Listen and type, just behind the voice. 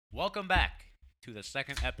Welcome back to the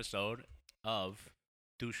second episode of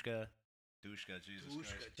Dushka. Jesus Christ.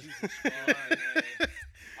 Jesus Christ.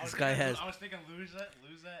 This guy has. I was thinking Luza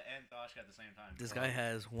and Doshka at the same time. This guy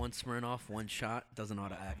has one Smirnoff, one shot. Doesn't know how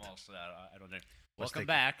to act. I'm all set. I don't drink. Let's Welcome take it.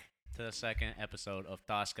 back to the second episode of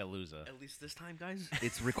Doshka Luza. At least this time, guys,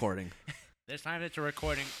 it's recording. This time it's a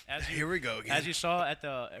recording. Here we go again. As you saw at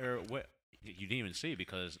you didn't even see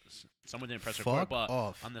because someone didn't press record. Fuck But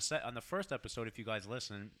off. on the first episode, if you guys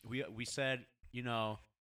listen, we said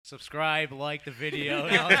subscribe, like the video,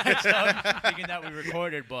 and all that stuff, thinking that we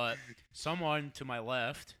recorded. But someone to my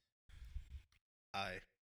left,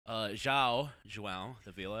 João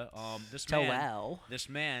Davila, this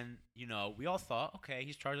man, we all thought, okay,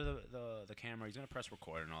 he's charged of the camera, he's gonna press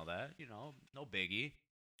record and all that, no biggie.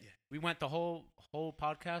 Yeah. We went the whole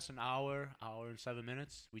podcast, an hour and 7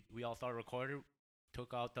 minutes. We all thought it recorded.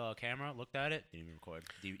 Took out the camera, looked at it, didn't even record.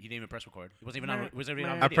 He didn't even press record. It wasn't even on. Was even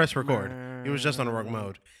on I video. pressed record. It was just on the wrong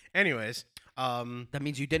mode. Anyways, That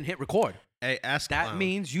means you didn't hit record. hey, ask That Clown.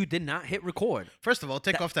 means you did not hit record. First of all,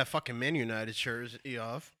 take off that fucking Man United shirt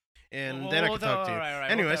off, and Whoa, then I whoa, can talk to you. all right,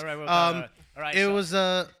 Anyways, all right, it so- was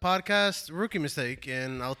a podcast rookie mistake,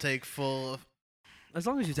 and I'll take full. As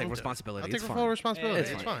long as you take I'll responsibility, take it's full fine. responsibility.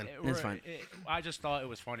 It's It's fine. fine. It's fine. I just thought it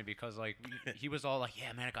was funny because he was all like,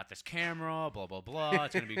 "Yeah, man, I got this camera, blah blah blah.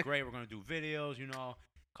 It's gonna be great. We're gonna do videos,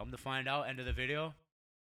 Come to find out, end of the video,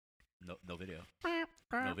 no video,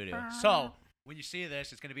 no video. So when you see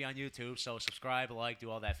this, it's gonna be on YouTube. So subscribe, like, do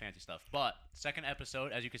all that fancy stuff. But second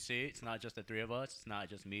episode, as you can see, it's not just the three of us. It's not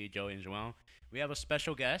just me, Joey, and João. We have a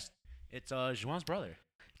special guest. It's João's brother.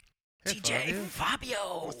 Hey, Fabio.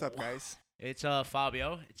 Fabio. What's up, guys? It's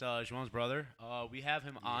Fabio. It's João's brother. We have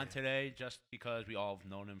him on today just because we all have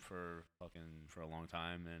known him for a long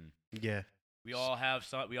time, and Yeah. we all have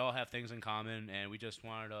things in common, and we just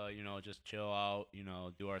wanted to just chill out,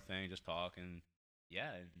 do our thing, just talk, and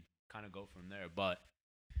and kind of go from there. But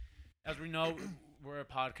as we know, we're a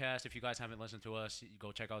podcast. If you guys haven't listened to us,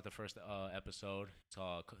 go check out the first episode. It's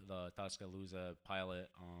the Tuscaloosa pilot.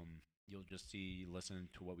 You'll just listen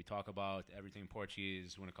to what we talk about, everything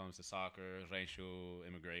Portuguese when it comes to soccer, rancho,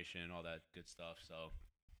 immigration, all that good stuff. So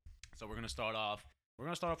we're gonna start off. We're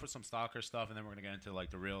gonna start off with some soccer stuff, and then we're gonna get into like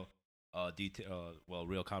the real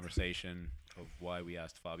real conversation of why we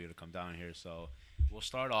asked Fabio to come down here. So we'll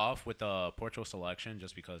start off with the Portugal selection,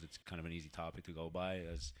 just because it's kind of an easy topic to go by.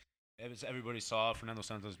 As everybody saw, Fernando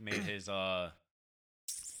Santos made his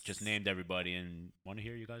just named everybody, and want to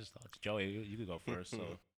hear you guys' thoughts. Joey, you could go first.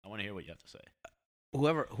 So I want to hear what you have to say.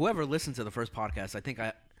 Whoever listened to the first podcast, I think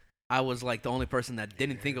I was like the only person that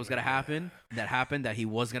didn't think it was gonna happen. That he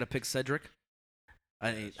was gonna pick Cedric.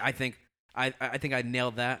 I think I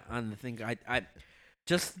nailed that on the thing. I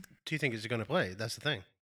just Do you think he's going to play? That's the thing.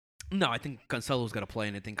 no. I think Cancelo's gonna play,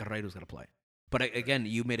 and I think Carreiro's gonna play. But again,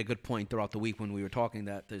 you made a good point throughout the week when we were talking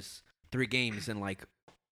that there's 3 games in like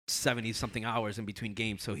 70 something hours in between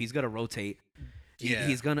games, so he's gonna rotate. Yeah.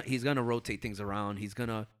 He's gonna rotate things around. He's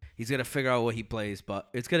gonna figure out what he plays, but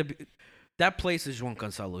it's gonna be that place is João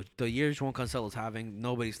Cancelo. The year João Cancelo's having,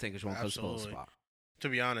 nobody's taking João Cancelo's Absolutely. spot. To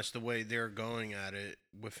be honest, the way they're going at it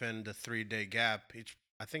within the 3-day gap,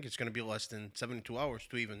 I think it's going to be less than 72 hours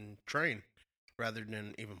to even train rather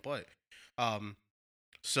than even play.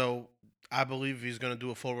 So I believe he's going to do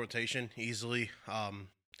a full rotation easily.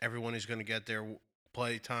 Everyone is going to get their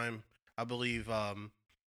play time. I believe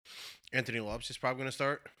Anthony Lopes is probably going to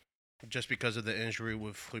start just because of the injury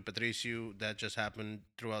with Rui Patricio that just happened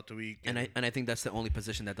throughout the week. And I think that's the only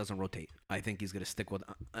position that doesn't rotate. I think he's gonna stick with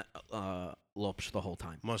Lopes the whole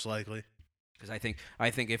time. Most likely. Because I think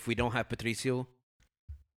if we don't have Patricio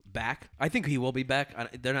back, I think he will be back.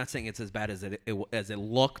 They're not saying it's as bad as it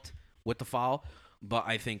looked with the foul, but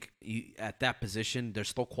I think at that position, there's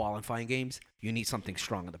still qualifying games. You need something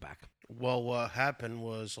strong in the back. Well, what happened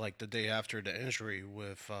was like the day after the injury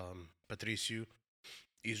with Patricio,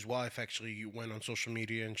 his wife actually went on social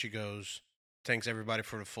media and she goes, "Thanks everybody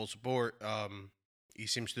for the full support. He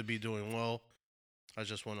seems to be doing well. I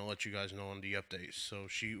just want to let you guys know on the updates." So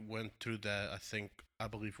she went through that. I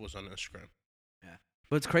believe it was on Instagram. Yeah,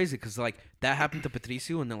 but it's crazy because like that happened to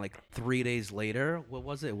Patricio, and then like 3 days later, what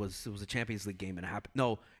was it? It was a Champions League game, and it happened.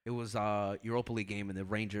 No, it was Europa League game, and the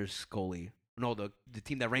Rangers goalie. No, the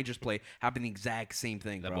team that Rangers play happened the exact same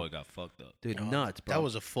thing. That bro. boy got fucked up. Dude, nuts, bro. That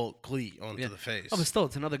was a full cleat onto Yeah. the face. Oh, but still,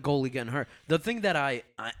 it's another goalie getting hurt. The thing that I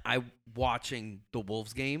watching the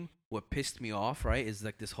Wolves game, what pissed me off, right, is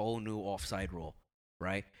like this whole new offside rule,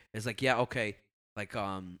 right? It's like, yeah, okay, like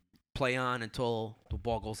play on until the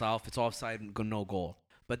ball goes out. If it's offside, no goal.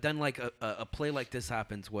 But then like a play like this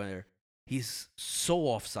happens where he's so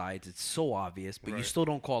offsides. It's so obvious, but you Right. still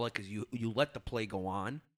don't call it because you let the play go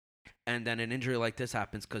on, and then an injury like this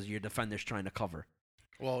happens because your defender's trying to cover.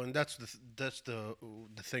 Well, and that's the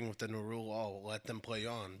thing with the new rule. Oh, let them play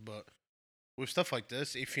on. But with stuff like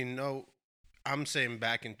this, if you know, I'm saying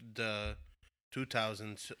back in the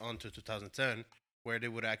 2000s onto 2010, where they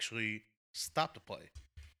would actually stop the play.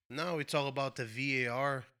 Now it's all about the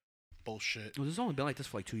VAR bullshit. Well, this has only been like this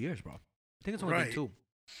for like 2 years, bro. I think it's only Right. been 2.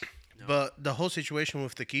 No. But the whole situation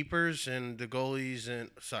with the keepers and the goalies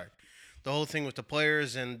and the whole thing with the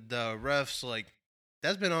players and the refs, like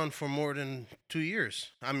that's been on for more than 2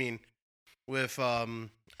 years. I mean, with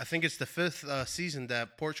I think it's the fifth season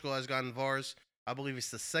that Portugal has gotten VARs. I believe it's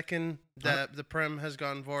the second that the Prem has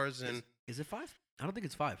gotten VARs, and Is it 5? I don't think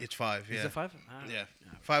it's 5. it's 5. Yeah, Is it 5? Yeah.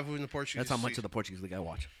 5 within the Portuguese. That's how much of the Portuguese league I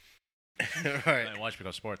watch. right. I watch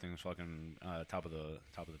because Sporting is fucking top of the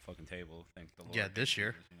fucking table. Thank the Lord. Yeah, this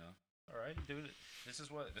year. You know. All right, dude. This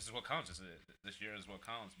is what counts. This year is what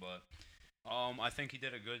counts. But I think he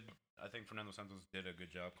did a good. I think Fernando Santos did a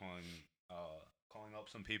good job calling up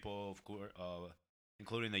some people, of course,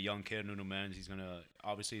 including the young kid Nuno Mendes. He's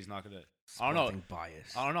not gonna. I don't know. Sporting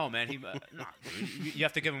bias. I don't know, man. Nah, dude, you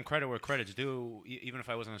have to give him credit where credit's due. Even if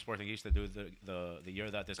I wasn't a Sportingista, dude, the year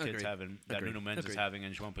that this kid's Agreed. having, that Agreed. Nuno Mendes is Agreed. having,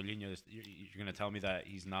 and João Palhinha, you're gonna tell me that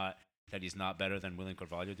he's not better than William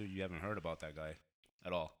Carvalho, dude. You haven't heard about that guy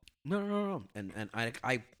at all. No. And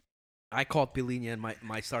I called Pilinha in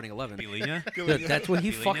my starting 11. Palhinha? Dude, that's what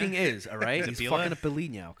he Pilinha? fucking is, all right? Is it He's Pila? fucking a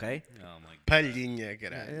Pilinha, okay? Oh my god. Palhinha,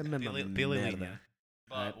 get out. Palhinha.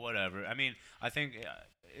 But Right. whatever. I mean, I think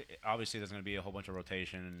obviously there's going to be a whole bunch of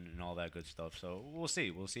rotation and all that good stuff. So we'll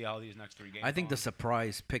see. We'll see how these next 3 games. I think go the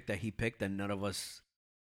surprise pick that he picked, and none of us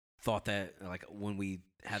thought that, like, when we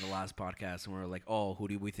had the last podcast and we were like, oh, who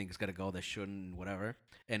do we think is going to go that shouldn't, whatever.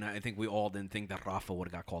 And I think we all didn't think that Rafa would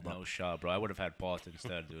have got called on. No up. shot, bro. I would have had Pot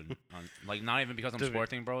instead, dude. Like, not even because I'm To be-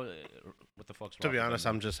 Sporting, bro. What the fuck's To be Rafa honest,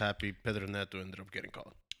 doing? I'm just happy Pedro Neto ended up getting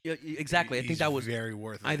called. Yeah, exactly. I think He's that was very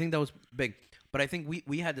worth it. I think that was big. But I think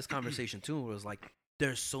we had this conversation too. Where it was like,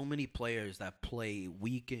 there's so many players that play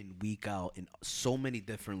week in, week out in so many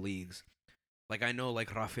different leagues. Like, I know,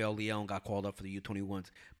 like, Rafael Leão got called up for the U21s,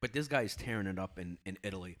 but this guy's tearing it up in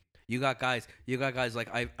Italy. You got guys like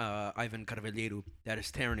Ivan Carvalheiro that is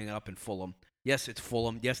tearing it up in Fulham. Yes, it's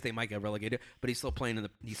Fulham. Yes, they might get relegated, but he's still playing in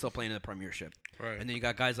the Premiership. Right. And then you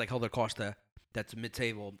got guys like Helder Costa, that's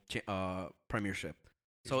mid-table Premiership.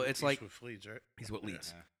 So it's like with Leeds, right? he's with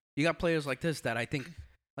Leeds. Yeah. You got players like this that I think,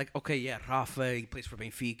 like, okay, yeah, Rafa, he plays for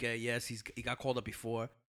Benfica. Yes, he got called up before.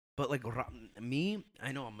 But, like, me,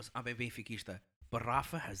 I know I'm a Benfiquista, but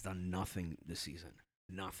Rafa has done nothing this season.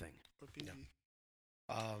 Nothing.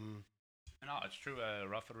 No, it's true.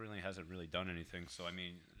 Rafa really hasn't really done anything. So, I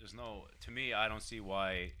mean, to me, I don't see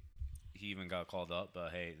why he even got called up.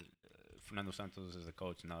 But, hey, Fernando Santos is the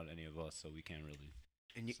coach, not any of us, so we can't really.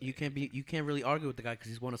 And you can't really argue with the guy because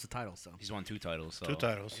he's won us a title. So He's won 2 titles. So. 2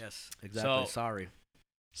 titles. yes, exactly. So- Sorry.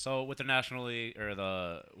 So with the National League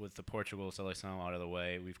with the Portugal selection out of the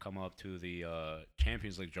way, we've come up to the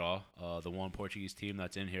Champions League draw. The one Portuguese team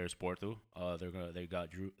that's in here is Porto.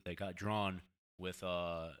 They got drawn with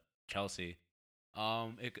Chelsea.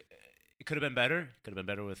 It could have been better. Could have been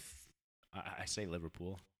better with I say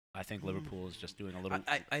Liverpool. I think Liverpool is just doing a little.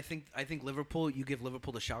 I think Liverpool. You give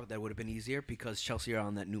Liverpool the shout that would have been easier because Chelsea are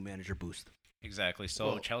on that new manager boost. Exactly. So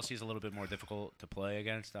Well- Chelsea's a little bit more difficult to play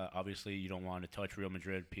against. Obviously, you don't want to touch Real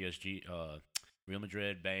Madrid, PSG, Real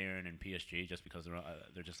Madrid, Bayern, and PSG just because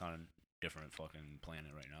they're just on a different fucking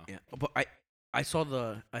planet right now. Yeah, but I saw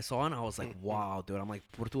and I was like, wow, dude. I'm like,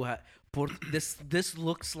 this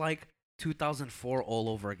looks like 2004 all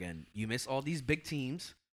over again. You miss all these big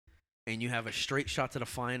teams, and you have a straight shot to the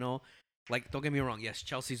final. Like, don't get me wrong. Yes,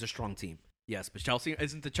 Chelsea's a strong team. Yes, but Chelsea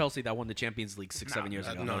isn't the Chelsea that won the Champions League 7 years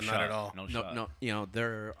ago. no, not shot. at all. No, No, shot. no,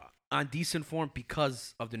 they're on decent form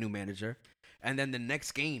because of the new manager. And then the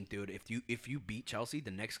next game, dude, if you beat Chelsea,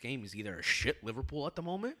 the next game is either a shit Liverpool at the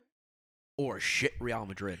moment or a shit Real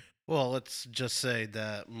Madrid. Well, let's just say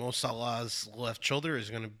that Mo Salah's left shoulder is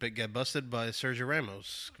going to get busted by Sergio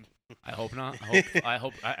Ramos. I hope not.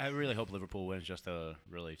 I really hope Liverpool wins just to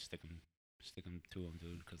really stick them to them,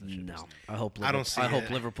 dude. Because No, I hope I don't Liverpool, see I hope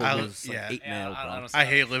it. Liverpool I- loses like yeah. 8-0, Yeah, bro. I don't- I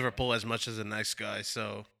hate Liverpool as much as the next guy,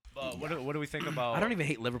 so But what do we think about? I don't even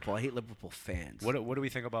hate Liverpool. I hate Liverpool fans. What do we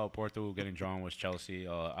think about Porto getting drawn with Chelsea?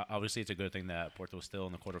 Obviously, it's a good thing that Porto's still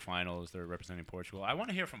in the quarterfinals. They're representing Portugal. I want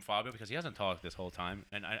to hear from Fabio because he hasn't talked this whole time,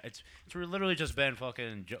 and it's literally just been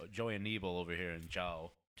fucking Joey and Nebel over here and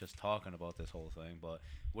Jao just talking about this whole thing. But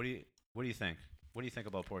what do you think? What do you think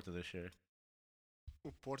about Porto this year?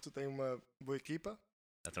 O Porto tem uma boa equipa,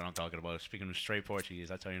 That's what I'm talking about. Speaking of straight Portuguese,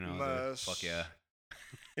 that's how you know. Mas- Fuck yeah.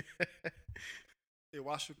 Eu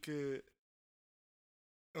acho que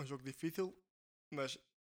é um jogo difícil, mas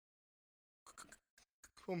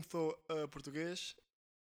como sou português,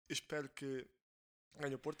 espero que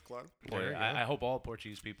ganhe o Porto, claro. There you go. I hope all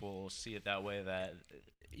Portuguese people see it that way. That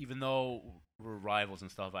even though we're rivals and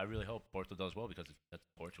stuff, I really hope Porto does well because that's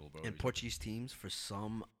Portugal, bro. And Portuguese teams, for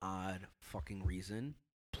some odd fucking reason,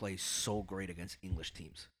 play so great against English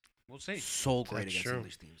teams. We'll see. So great That's against true.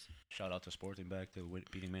 English teams. Shout out to Sporting back to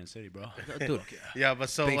beating Man City, bro. Dude, Yeah, but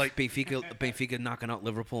so like Benfica knocking out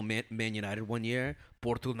Liverpool, Man United one year,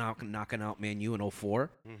 Porto knocking out Man U in 04.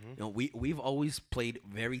 Mhm. You know, we've always played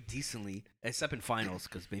very decently, except in finals,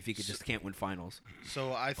 because Benfica just can't win finals.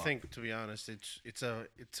 So I think, to be honest, it's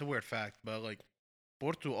a weird fact, but like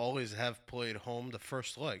Porto always have played home the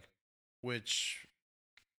first leg, which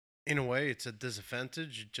in a way it's a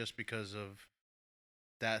disadvantage just because of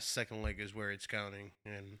that second leg is where it's counting.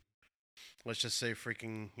 And let's just say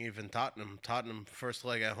freaking even Tottenham first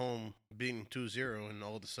leg at home beating 2-0 and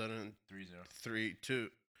all of a sudden 3-0. 3-2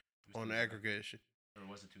 on aggregation. Or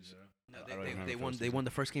was it 2-0? No, I don't remember they if it won. was They 2-0. won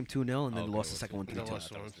the first game 2-0 and then Okay, lost the was second it- one The 3-2. last I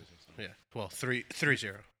thought it one. was 2-0. Yeah, well,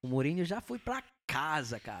 3-0. O Mourinho já foi pra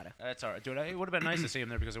casa, cara. That's all right, dude. It would have been nice to see him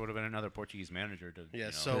there because it would have been another Portuguese manager to. Yeah. you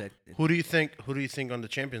know, So But who do you think on the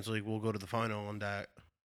Champions League will go to the final on that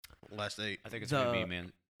last 8? I think it's gonna The-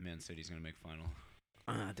 be Man City's gonna make final.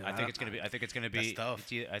 Dude, I think it's gonna be. I think it's gonna be. That's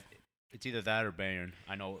tough. It's either that or Bayern.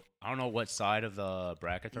 I don't know what side of the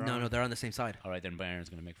bracket they're on. No, they're on the same side. All right, then Bayern's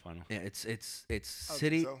gonna make final. Yeah, it's I don't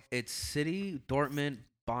City, think so. it's City, Dortmund,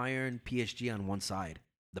 Bayern, PSG on one side,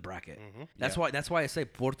 the bracket. Mm-hmm. That's why I say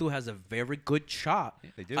Porto has a very good shot Yeah,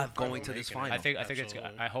 they do. of going to Making this it. final. I think it's.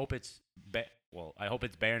 Absolutely. I hope it's. I hope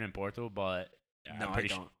it's Bayern and Porto, but no, I'm I pretty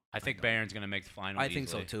don't. sure. I think don't. Bayern's gonna make the final. I think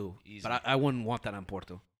so easily. too. Easy. But I wouldn't want that on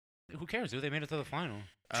Porto. Who cares, dude? They made it to the final.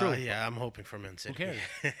 True. Yeah, I'm hoping for Man City. cares?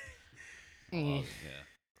 Mm. Oh,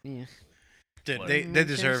 yeah. Yeah. Dude, What? they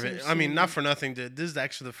deserve it. I mean, not for nothing. Dude, this is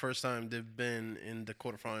actually the first time they've been in the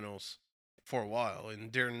quarterfinals for a while,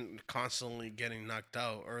 and they're constantly getting knocked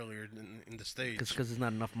out earlier in the stage. Because there's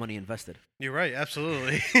not enough money invested. You're right,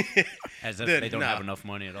 absolutely. As if Dude, they don't nah. have enough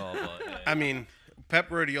money at all. But, I mean, Pep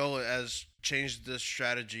Guardiola has changed the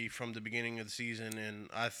strategy from the beginning of the season, and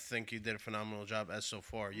I think he did a phenomenal job as so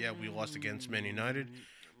far. Yeah, we lost against Man United,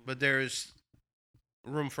 but there is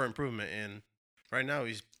room for improvement, and right now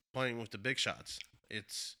he's playing with the big shots.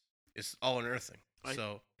 It's all unearthing.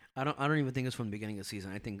 So I don't even think it's from the beginning of the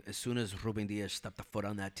season. I think as soon as Ruben Diaz stepped a foot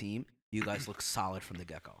on that team, you guys look solid from the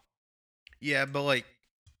get go. yeah, but like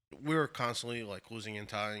we were constantly like losing and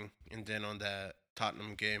tying, and then on that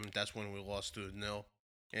Tottenham game, that's when we lost 2-0,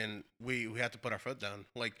 and we had to put our foot down.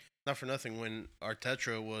 Like not for nothing, when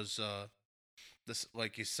Arteta was this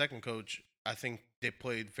like his second coach, I think they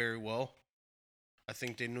played very well. I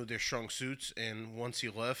think they knew their strong suits, and once he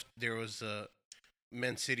left, there was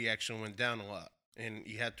Man City actually went down a lot, and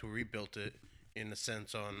he had to rebuild it in the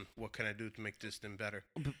sense on what can I do to make this thing better.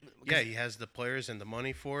 Yeah, he has the players and the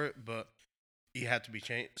money for it, but he had to be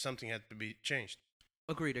changed. Something had to be changed.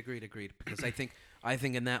 Agreed. Because I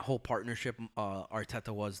think in that whole partnership, Arteta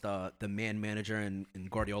was the man manager and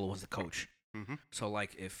Guardiola was the coach. Mhm. So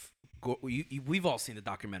like if we've all seen the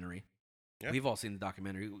documentary, Yeah. we've all seen the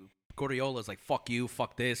documentary. Guardiola's like fuck you,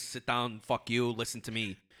 fuck this, sit down, fuck you, listen to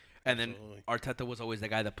me, and then Absolutely. Arteta was always the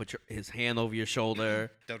guy that put his hand over your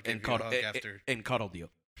shoulder That would give and you a cuddled hug after. and cuddled you.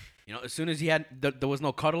 You know, as soon as he had there was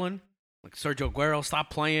no cuddling. Like Sergio Aguero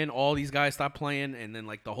stopped playing, all these guys stopped playing, and then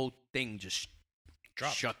like the whole thing just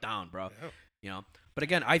Dropped. shut down, bro. Yeah. You know. But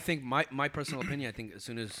again, I think my personal opinion, I think as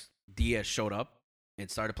soon as Diaz showed up and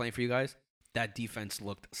started playing for you guys, that defense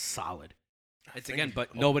looked solid. It's think again, he-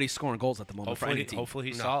 but nobody's scoring goals at the moment for any team. Hopefully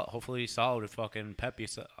he's No. solid. Hopefully he's solid with fucking Pep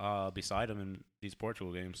beside him in these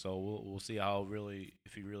Portugal games. So we'll see how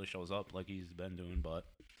if he really shows up like he's been doing. But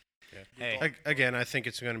Yeah. hey, Again, I think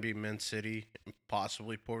it's going to be Man City,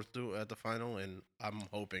 possibly Porto at the final, and I'm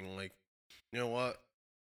hoping, like, you know what?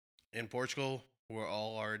 In Portugal, we're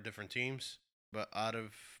all our different teams, but out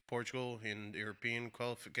of Portugal in the European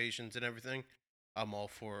qualifications and everything, I'm all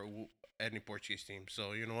for any Portuguese team.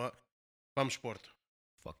 So you know what? Vamos Porto.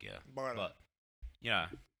 fuck yeah. Bora. But yeah,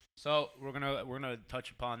 so we're gonna touch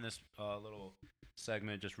upon this little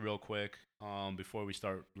segment just real quick before we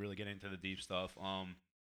start really getting into the deep stuff.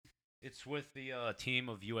 It's with the team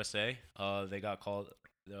of USA. They got called.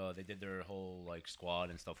 They did their whole like squad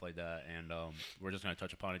and stuff like that, and we're just gonna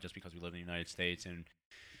touch upon it just because we live in the United States. And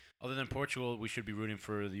other than Portugal, we should be rooting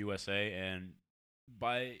for the USA. And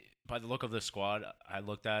by by the look of the squad, I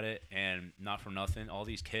looked at it, and not for nothing, all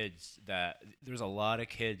these kids there's a lot of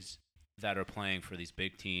kids that are playing for these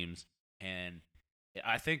big teams, and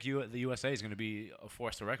I think the USA is going to be a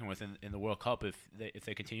force to reckon with in the World Cup if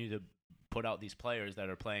they continue to put out these players that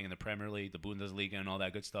are playing in the Premier League, the Bundesliga, and all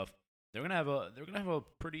that good stuff. They're gonna have a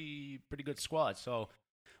pretty good squad. So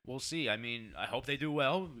we'll see. I mean, I hope they do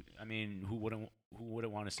well. I mean, who wouldn't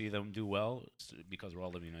want to see them do well? Because we're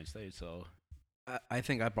all living in the United States. So I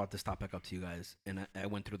think I brought this topic up to you guys, and I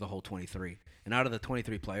went through the whole 23. And out of the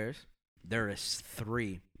 23 players, there is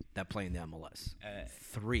 3 that play in the MLS.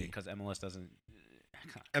 3. because MLS doesn't.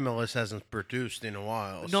 MLS hasn't produced in a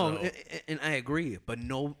while. No, so. and I agree, but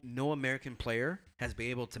no American player has been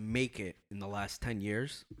able to make it in the last 10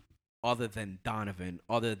 years, other than Donovan,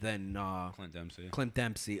 other than Clint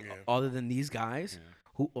Dempsey. Yeah. other than these guys Yeah.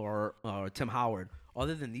 who or Tim Howard,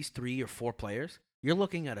 other than these 3 or 4 players, you're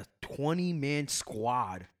looking at a 20-man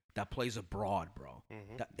squad that plays abroad, bro.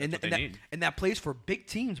 Mhm. And that plays for big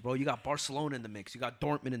teams, bro. You got Barcelona in the mix, you got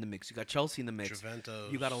Dortmund in the mix, you got Chelsea in the mix.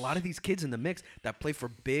 Juventus. You got a lot of these kids in the mix that play for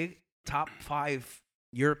big top 5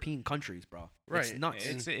 European countries, bro. It's Right. nuts.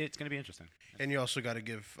 It's gonna be interesting. And you also got to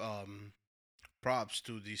give props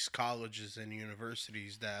to these colleges and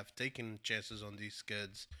universities that have taken chances on these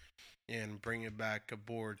kids and bring it back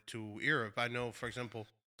aboard to Europe. I know, for example,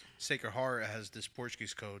 Sacred Heart has this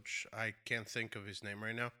Portuguese coach. I can't think of his name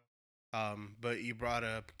right now. But he brought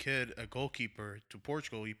a goalkeeper to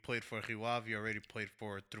Portugal. He played for Rio Ave, already played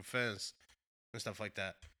for Trofense and stuff like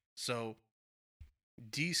that. So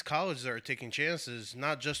these colleges are taking chances,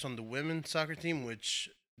 not just on the women's soccer team, which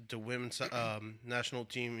the women's national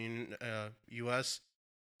team in U.S.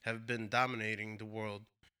 have been dominating the world,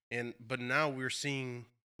 but now we're seeing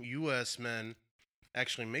U.S. men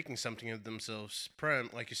actually making something of themselves,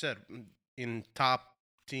 like you said, in top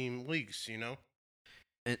team leagues.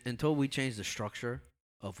 Until we change the structure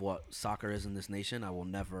of what soccer is in this nation, I will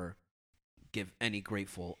never give any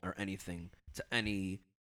grateful or anything to any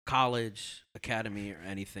college, academy, or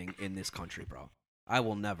anything in this country, bro. I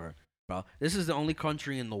will never, bro. This is the only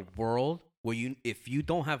country in the world where if you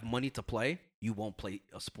don't have money to play, you won't play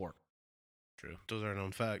a sport. True. Those are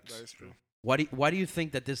known facts. That is true. Why do you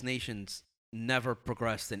think that this nation's never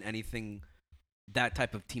progressed in anything that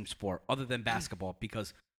type of team sport other than basketball?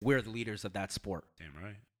 Because we're the leaders of that sport. Damn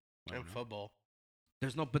right. Why And not? football.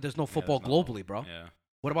 There's no football there's no- globally, bro. Yeah.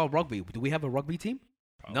 What about rugby? Do we have a rugby team?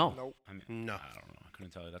 Probably. No. Nope. I mean, No. I don't know. I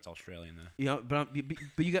couldn't tell you. That's Australian there. You know, but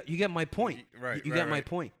you get my point. Right. You get my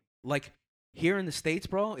point. Like here in the States,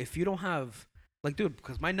 bro, if you don't have like, dude,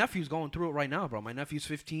 because my nephew's going through it right now, bro. My nephew's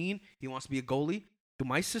 15. He wants to be a goalie. Dude,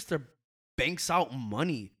 my sister banks out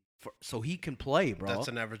money so he can play, bro. That's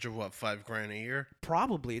an average of what, $5,000 a year?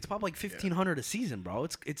 Probably. It's probably like $1,500 a season, bro.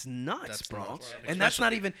 It's nuts, That's bro. nuts. And that's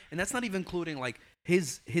not even including like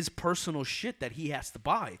his personal shit that he has to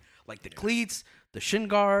buy, like the cleats, the shin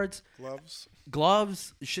guards,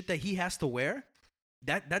 gloves, shit that he has to wear.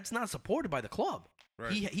 That's not supported by the club.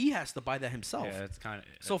 Right. He has to buy that himself. Yeah, it's kind of.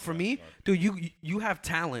 So for me, dude, you have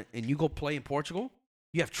talent and you go play in Portugal,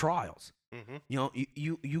 you have trials. Mm-hmm. You know,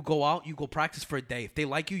 you go out, you go practice for a day. If they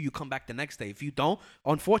like you come back the next day. If you don't,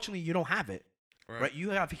 unfortunately, you don't have it. Right? You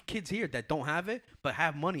have kids here that don't have it, but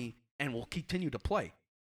have money and will continue to play.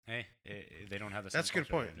 Hey, they don't have the same That's a good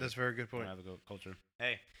culture point. here, That's a dude. very good They point. don't have a good culture.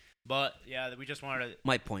 Hey, but yeah, we just wanted to.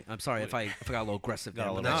 My point. I'm sorry if I got a little aggressive. Got a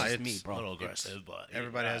there, but little- that's No, just me, it's bro. A little aggressive, but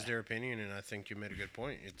Everybody has yeah. their opinion, and I think you made a good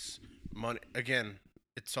point. It's money. Again,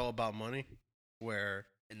 it's all about money, where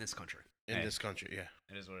In this country. in Hey. this country, yeah.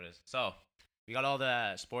 It is what it is. So we got all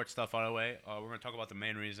that sports stuff out of the way. We're gonna talk about the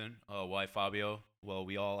main reason why Fabio. Well,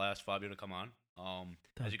 we all asked Fabio to come on.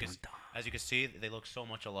 As you can see, they look so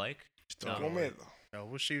much alike. Estou com medo. Oh,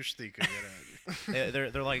 we'll see your sticker. Get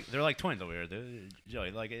they're like twins over here.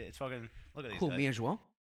 Joey, like it's fucking. Look at these Who, guys. me and Joel?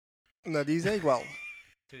 O nariz é igual.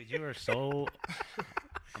 Dude, you are so.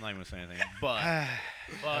 I'm not even gonna say anything. But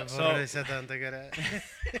out.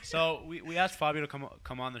 so we asked Fabio to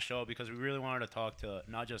come on the show because we really wanted to talk to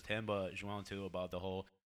not just him but João too about the whole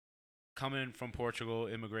coming from Portugal,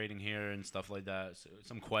 immigrating here and stuff like that. So,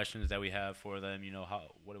 some questions that we have for them, you know,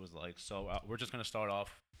 what it was like. So we're just gonna start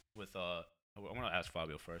off with I want to ask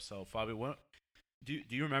Fabio first. So Fabio, what do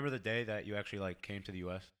you remember the day that you actually like came to the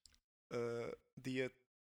U.S.? Dia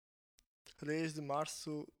 3 de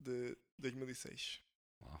março de 2006.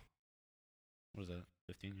 Wow, what was that?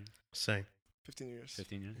 15 years? Same. 15 years.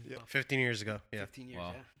 15 years? Yeah. 15 years ago. Yeah. 15 years,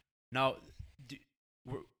 Wow. yeah. Now,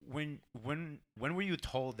 when were you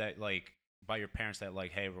told that like by your parents that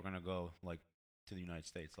like, hey, we're gonna go like to the United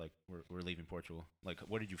States, like we're leaving Portugal? Like,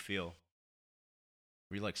 what did you feel?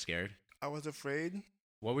 Were you like scared? I was afraid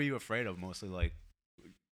What were you afraid of mostly? Like,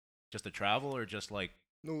 just the travel or just like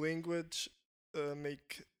New language,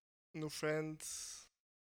 make new friends.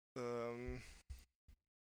 Um,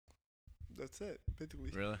 that's it, basically.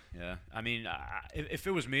 really? Yeah. I mean, if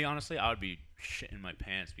it was me, honestly, I would be shitting my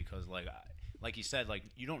pants because like you said, like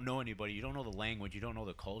you don't know anybody, you don't know the language, you don't know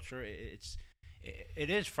the culture. It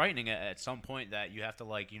is frightening at some point that you have to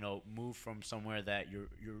like move from somewhere that you're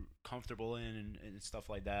comfortable in and stuff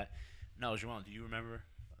like that. No, João, do you remember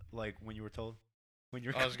like when you were told when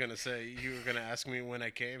you're I was gonna say you were gonna ask me when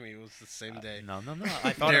I came. It was the same day. no.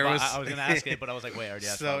 I thought There about, was- I was gonna ask it, but I was like, wait, I already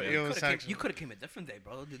asked. So about it was actually You could have came a different day,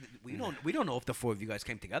 bro. We don't know if the four of you guys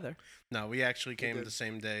came together. no. We actually came did. the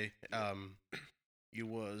same day. It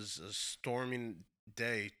was a stormy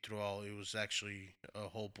day throughout. It was actually a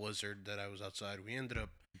whole blizzard that I was outside. We ended up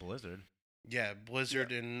Blizzard. yeah blizzard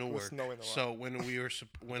Yeah, in it was Newark. snowing a lot. So when we were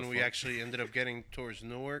when we actually ended up getting towards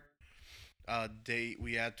Newark,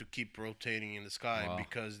 we had to keep rotating in the sky Wow.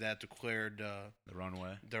 because they had to clear The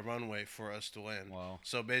runway. the runway for us to land. Wow.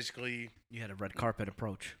 So basically, You had a red carpet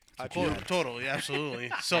approach. I totally,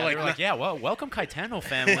 absolutely. So Yeah, like, they were like, yeah, well, welcome Caetano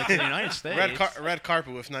family to the United States. red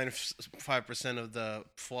carpet with 95% of the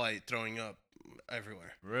flight throwing up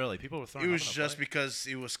everywhere. Really, people were throwing. It up was on the just flight? because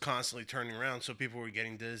it was constantly turning around, so people were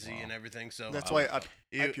getting dizzy Wow. and everything. So That's I why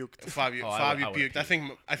would- I puked. Fabio, Oh, I Fabio would've puked. I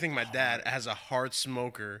puked. think my dad, as a hard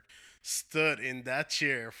smoker, stood in that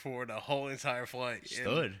chair for the whole entire flight. And-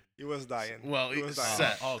 stood. He was dying. Well, he he was was dying.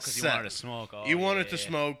 set. Oh, because he Set. wanted to smoke. Oh, He wanted yeah, to yeah.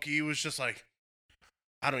 smoke. He was just like,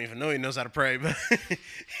 I don't even know he knows how to pray, but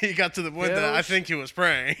he got to the point that I Deus- think he was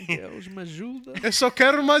praying. Deus me ajuda. Eu só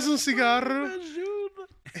quero mais cigarro. ajuda.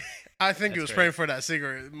 I think he That's was great. praying for that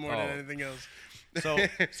cigarette more than Oh. anything else.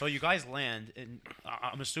 So you guys land, and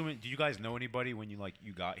I'm assuming. Do you guys know anybody when you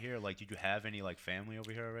got here? Like, did you have any like family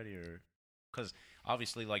over here already, or because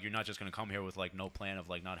obviously like you're not just gonna come here with like no plan of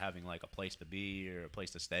like not having like a place to be or a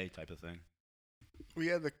place to stay type of thing. We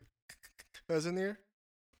had a cousin here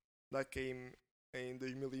that came in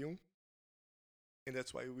 2001, and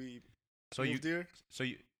that's why we So you moved here.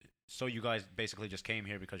 so you guys basically just came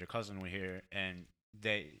here because your cousin was here, and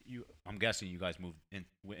I'm guessing you guys moved in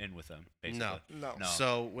with them. Basically. No. No. No.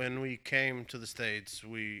 So when we came to the States,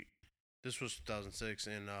 this was 2006,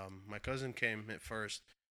 and my cousin came at first.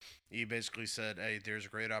 He basically said, "Hey, there's a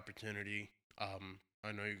great opportunity.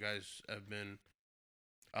 I know you guys have been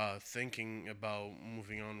thinking about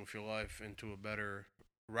moving on with your life into a better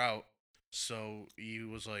route. So he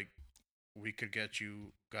was like, we could get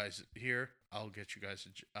you guys here. I'll get you guys.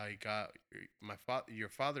 I got your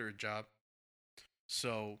father a job.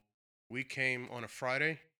 So we came on a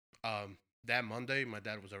Friday. That Monday, my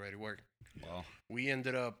dad was already working. Well, He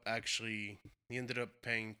ended up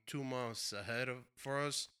paying 2 months ahead for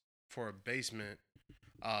us for a basement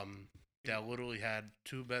that literally had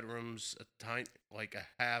 2 bedrooms, like a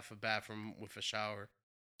half a bathroom with a shower,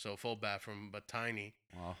 so a full bathroom but tiny.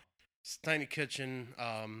 well, It's a tiny kitchen.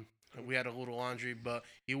 We had a little laundry, but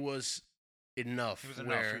it was enough it was enough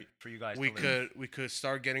where for you guys. we to live. could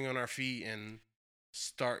start getting on our feet and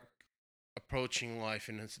start approaching life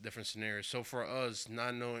in a different scenarios. So for us,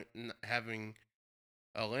 having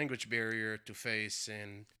a language barrier to face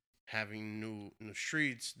and having new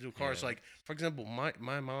streets, new cars. Yeah. Like for example,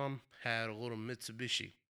 my mom had a little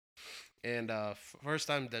Mitsubishi, and first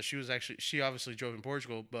time that she obviously drove in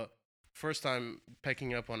Portugal, but first time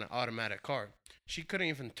picking up on an automatic car, she couldn't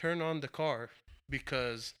even turn on the car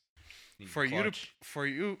because Need for clutch.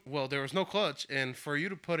 you, well, there was no clutch, and for you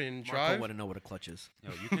to put in Marco drive. wouldn't know what a clutch is.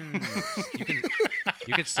 Yo,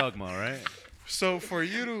 you can Sugmo, right? So for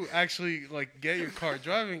you to actually like get your car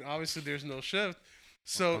driving, obviously there's no shift.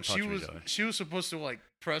 So Don't touch me, Joey. she was supposed to like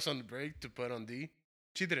press on the brake to put on D.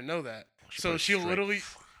 She didn't know that. She So put it she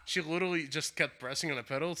straight. literally just kept pressing on the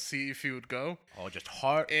pedal to see if he would go. Oh, just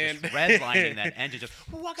hard, And- just redlining that engine. Just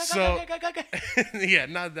So- Yeah,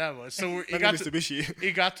 not that much. So it Not got Mitsubishi.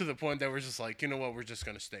 it got to the point that we're just like, you know what, we're just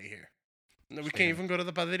gonna stay here. No, we Stay can't here. even go to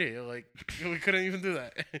the padaria. Like we couldn't even do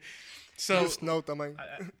that. So So snow também.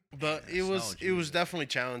 But Yeah, it was snow, it was Jesus. definitely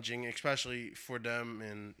challenging, especially for them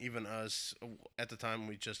and even us. At the time,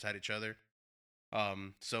 we just had each other.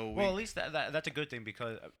 So we, Well, at least that's a good thing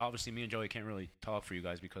because obviously me and Joey can't really talk for you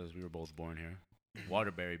guys because we were both born here.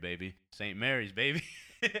 Waterbury, baby. St. Mary's, baby.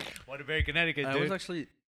 Waterbury, Connecticut, I dude. was actually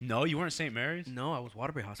No, you weren't St. Mary's? no, I was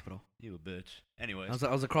Waterbury Hospital. You a bitch. Anyways.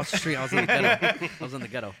 I was across the street. I was in the ghetto. I was in the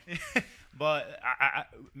ghetto. But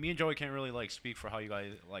me and Joey can't really like speak for how you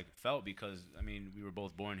guys like felt because I mean we were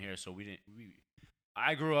both born here, so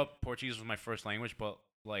I grew up Portuguese was my first language, but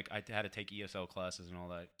like I had to take ESL classes and all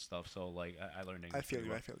that stuff, so like I learned English. I feel pretty you.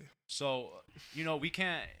 well. I feel you. So we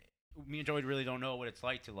can't. me and Joey really don't know what it's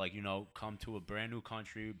like to like come to a brand new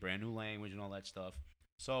country, brand new language, and all that stuff.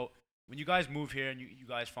 So when you guys move here and you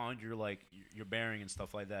guys found your like your bearing and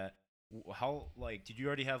stuff like that, how like did you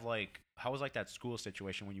already have like how was like that school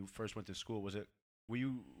situation when you first went to school? Was it were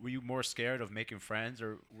you more scared of making friends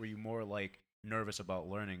or were you more like nervous about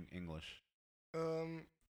learning English? Um,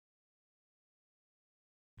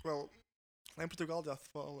 well, lá em Portugal já se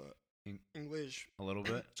fala In- inglês. A little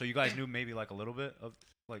bit. So you guys knew maybe like a little bit of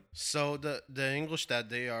like So the English that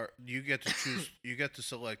they are, you get to choose. You get to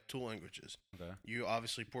select two languages. okay. You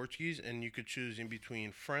obviously Portuguese, and you could choose in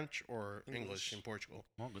between French or English English. in Portugal.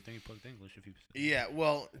 Well, good thing you picked English if you. Yeah,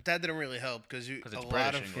 well, that didn't really help because you 'Cause a it's lot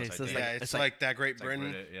British of English, Okay, I so it's think. yeah, like- it's like- like that Great it's like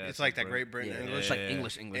Britain. Briti- yeah, it's it's like like that Great Brit- Britain Yeah, English. it's like yeah,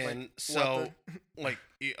 English, English. And What so, like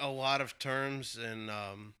a lot of terms and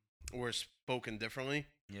were spoken differently.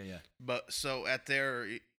 Yeah, yeah. But so at there,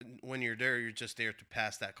 when you're there, you're just there to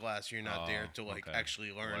pass that class. You're not there Oh, to like okay.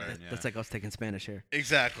 actually learn Learn, it. yeah. That's like us taking Spanish here.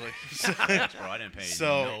 Exactly. Yes, bro, I didn't pay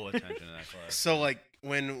So- no attention to that class. So like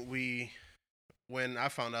when I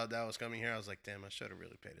found out that was coming here, I was like, damn, I should have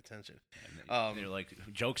really paid attention. And they're like,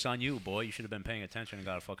 "Jokes on you, boy! You should have been paying attention and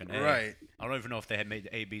got a fucking A." Right. I don't even know if they had made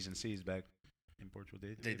A, B's, and C's back in Portugal.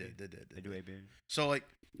 They A, did. B? They did. They do A, B. So like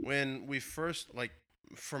when we first like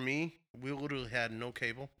for me, we literally had no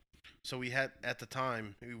cable. So we had at the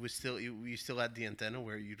time we still had the antenna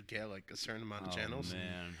where you'd get like a certain amount of channels. Oh,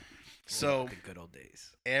 man. So the good old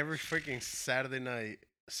days. every freaking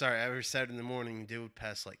every Saturday morning they would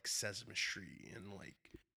pass like Sesame Street and like.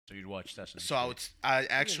 So you'd watch Sesame So Street. I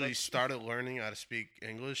actually that's- started learning how to speak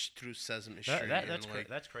English through Sesame Street. That's and, like,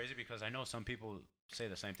 that's crazy because I know some people say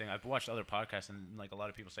the same thing. I've watched other podcasts and like a lot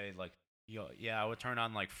of people say like, I would turn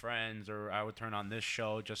on like Friends or I would turn on this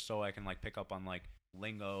show just so I can like pick up on like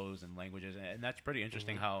lingos and languages and that's pretty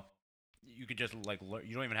interesting Mhm. how you could just like learn.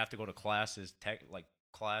 You don't even have to go to classes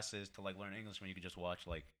to like learn English when you could just watch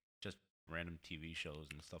like just random TV shows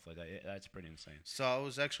and stuff like that. That's pretty insane. So I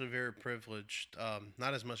was actually very privileged.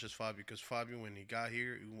 Not as much as Fabio, because Fabio, when he got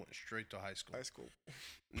here, he went straight to high school. High school.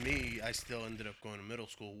 Me, I still ended up going to middle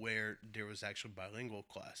school where there was actually bilingual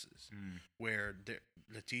classes, where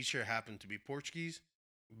the teacher happened to be Portuguese,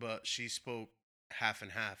 but she spoke half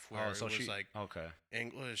and half, where Oh, so it was she like okay.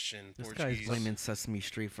 English and This guy's Portuguese. blaming Sesame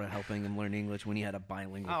Street for helping him learn English when he had a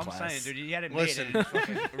bilingual I'm class. saying, dude, you had it Listen,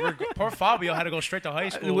 made. Poor Fabio had to go straight to high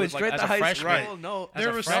school. He went like, straight as to a high freshman. school. No, As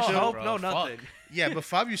There a was no freshman, help, bro, no fuck. nothing. Yeah, but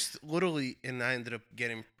Fabio's literally, and I ended up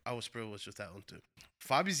getting, I was privileged with that one too.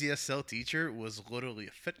 Fabio's ESL teacher was literally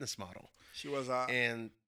a fitness model. She was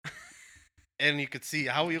And you could see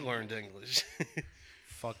how he learned English.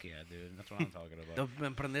 Fuck yeah, dude. That's what I'm talking about.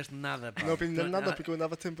 Não aprendeste nada, pá. não aprendi nada porque eu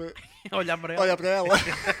andava sempre Olhar para ela. olha para ela.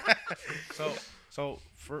 So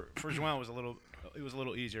for João it was a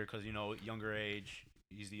little easier because younger age.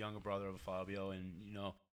 He's the younger brother of Fabio, and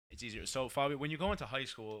it's easier. So Fabio, when you go into high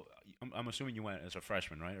school, I'm assuming you went as a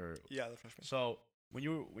freshman, right? Or Yeah, the freshman. so when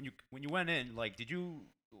you went in, like, did you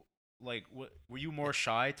like were you more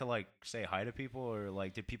shy to like say hi to people, or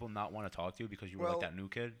like did people not want to talk to you because you were Well, like that new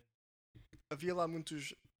kid? Havia lá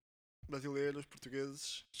muitos brasileiros,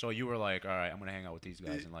 portugueses. So you were like, all right, I'm gonna hang out with these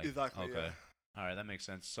guys and like, Exactly. okay, Yeah. all right, that makes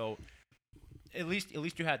sense. So at least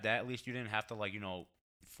you had that. At least you didn't have to like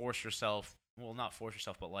force yourself. Well, not force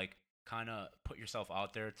yourself, but like kind of put yourself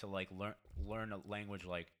out there to like learn a language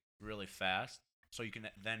like really fast, so you can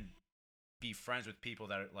then be friends with people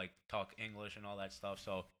that like talk English and all that stuff.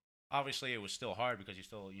 So obviously it was still hard because you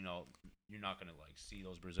still you're not gonna like see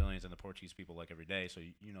those Brazilians and the Portuguese people like every day. So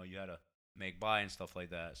you had to make by and stuff like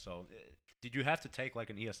that. So did you have to take like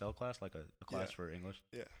an ESL class, like a class Yeah. for English?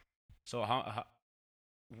 Yeah. So how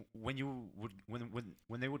when you would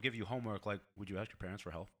when they would give you homework, like would you ask your parents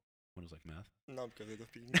for help when it was like math? Não, porque eu don't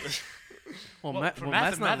speak English. Well, Well, math, for well math-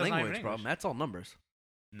 math's not math is not even language, bro. English. Math's all numbers.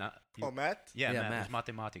 Not Oh, math? yeah, Yeah, math. It's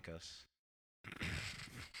matemáticas.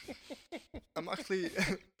 I'm actually,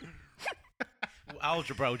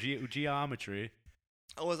 Algebra, geometry.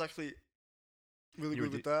 I was actually really You were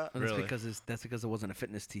good with that. And that's Really? because it wasn't a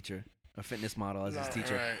fitness teacher, a fitness model as his No.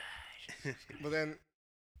 teacher. Right. But then,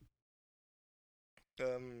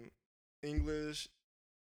 English,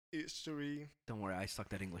 history, Don't worry, I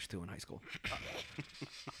sucked at English too in high school.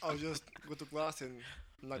 I'll just go to class and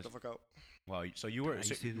knock the fuck out. Wow. So you were I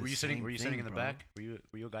used to do the were you sitting same in thing, the bro. back?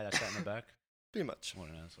 Were you a guy that sat in the back? Pretty much. What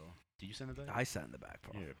an asshole. Did you sit in the back? I sat in the back,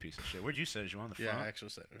 bro. You're a piece of shit. Where'd you sit? You on the Yeah, front? I actually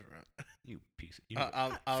said it right. You piece of you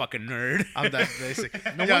I'm fucking nerd. I'm that basic.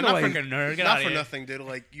 No Yeah, wonder not why for- fucking nerd. Get Not out for here. nothing, dude.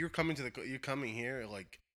 Like you're coming here,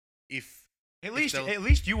 like if At least, they'll- at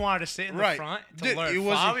least you wanted to sit in the Right. front to Dude, learn. it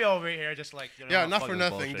wasn't- Fabio over here just like Yeah, not for fucking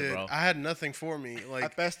nothing, bullshit, dude. Bro. I had nothing for me. I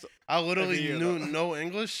Like passed. I literally every year, knew though. no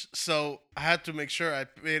English, so I had to make sure I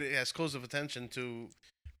paid as close of attention to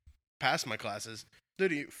pass my classes.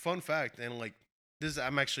 Dude, fun fact, and like this,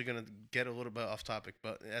 I'm actually gonna get a little bit off topic,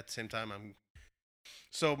 but at the same time, I'm.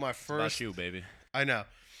 So my It's about first, you, baby. I know.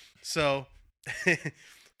 So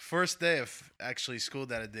first day of actually school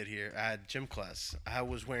that I did here, I had gym class. I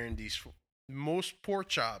was wearing these most pork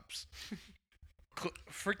chops,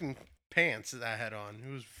 freaking pants that I had on.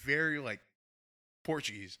 It was very like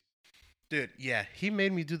Portuguese. Dude, yeah, he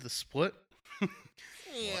made me do the split.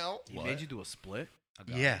 He What? made you do a split. I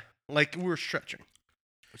got Yeah, like we were stretching.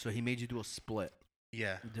 So he made you do a split.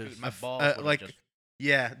 Yeah, it. There's- Dude, my I f- balls would've like just,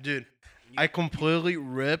 yeah, dude. I completely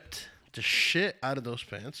ripped the shit out of those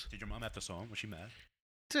pants. Did your mom have to sew 'em? Was she mad?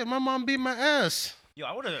 Dude, my mom beat my ass. Yo,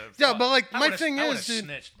 I would have. Yeah, but like my thing is, dude.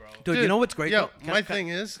 Snitched, bro. Dude, you Dude, know what's great Yo, though? my thing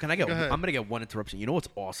is, Can I get? Go ahead. I'm gonna get one interruption. You know what's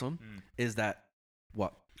awesome Mm. is that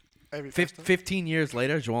what Every 15 years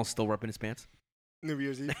later, Joel's still ripping his pants. New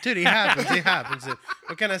Year's Eve. Dude, it happens. It happens. Dude.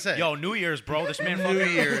 What can I say? Yo, New Year's, bro. This man New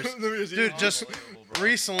fucking Year's. New Year's Dude, Eve. just Unbelievable, bro.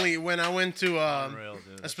 recently when I went to Unreal,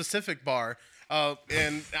 dude. a specific bar,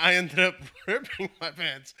 and I ended up ripping my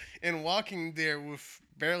pants and walking there with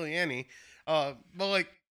barely any. But like,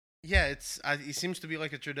 yeah, it seems to be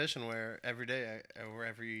like a tradition where every day or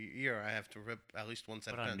every year I have to rip at least one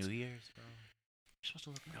set But of on pants. New Year's, bro. You're supposed to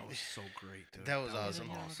look That was so great, dude. That was That was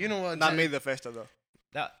awesome. awesome. You know what? Not made the festa though.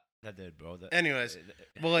 That did, bro. Anyways,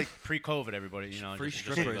 but like, pre-COVID, everybody, you know, Free just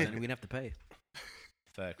strippers, like and we didn't have to pay.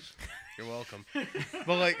 facts. you're welcome.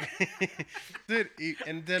 But like, dude,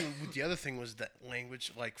 and then the other thing was that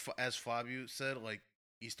language. Like, as Fabio said, like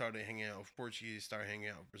he started hanging out with Portuguese, started hanging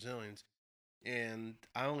out with Brazilians, and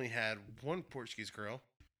I only had one Portuguese girl,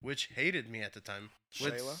 which hated me at the time.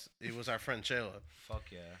 Shayla? It was our friend Shayla, Fuck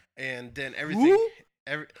yeah. and then everything. Who?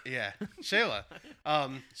 Yeah, Shayla.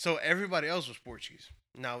 So everybody else was Portuguese.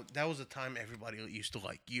 Now that was a time everybody used to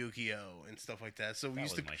like Yu-Gi-Oh and stuff like that. So we That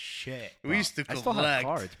used was to my shit. we used to I collect. still have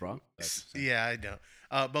cards, bro. Yeah, I know.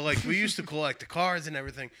 But like we used to collect the cards and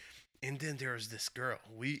everything. And then there was this girl.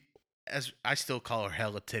 As I still call her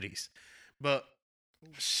Hella Titties, but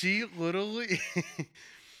she literally.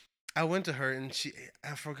 I went to her and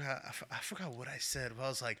I forgot what I said. But I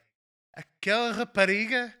was like, "Aquela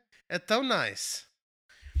rapariga é tão nice."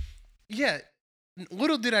 Yeah,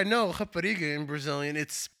 little did I know, rapariga in Brazilian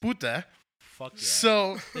it's puta. Fuck yeah.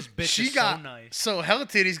 So this bitch she is got so nice. so Hella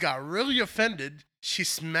Titties got really offended. She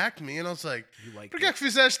smacked me, and I was like, You like "Por que que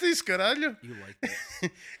fizeste isso, caralho?" You like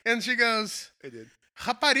that. And she goes, I did.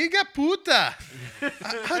 "Rapariga puta."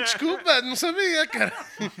 Desculpa, não sabia, cara.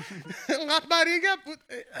 Rapariga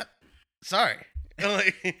puta. Sorry.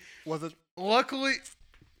 Like, Was it?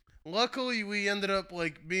 luckily, we ended up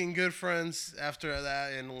like being good friends after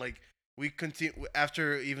that, and like we continue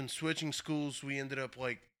after even switching schools. We ended up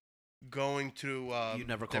like going to. You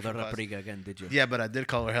never called her different classes. rapariga again, did you? Yeah, but I did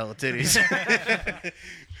call her Hella Titties.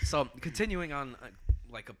 So continuing on,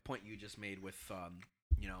 like a point you just made with,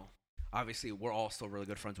 you know, obviously we're all still really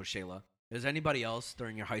good friends with Shayla. Is anybody else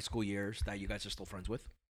during your high school years that you guys are still friends with?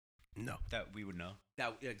 No. That we would know.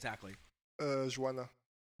 That exactly. Joanna,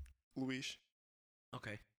 Luis.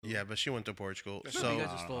 Okay. Yeah, but she went to Portugal. No, So you guys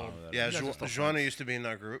are still. yeah, you guys are still Joanna friends. used to be in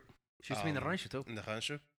our group. She used to be in the um, rancho too. In the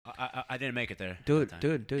rancho. I didn't make it there. at Dude, the time.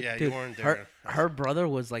 dude. Yeah, you dude. weren't Her, there. her brother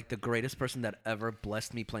was like the greatest person that ever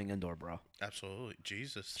blessed me playing indoor, bro. Absolutely,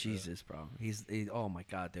 Jesus. Jesus, bro. Oh my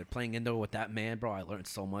god, dude. Playing indoor with that man, bro. I learned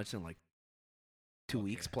so much in like 2 Okay.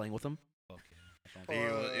 weeks playing with him. Fuck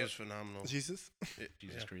yeah. It was phenomenal. Jesus.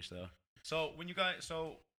 Jesus Christ, though. So when you guys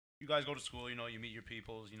go to school, you know, you meet your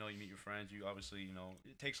peoples, you know, you meet your friends. You obviously, you know,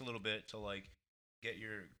 it takes a little bit to like get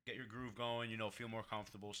your groove going. You know, feel more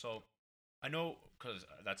comfortable. So I know because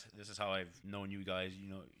this is how I've known you guys. You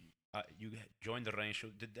know, you joined the rancho.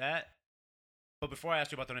 Did that? But before I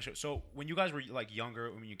ask you about the rancho, so when you guys were like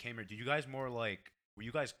younger, when you came here, did you guys were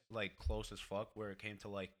you guys like close as fuck? Where it came to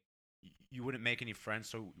like you wouldn't make any friends,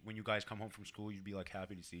 so when you guys come home from school, you'd be like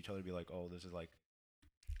happy to see each other. Be like, oh, this is like.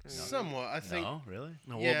 Somewhat, I think. No, really?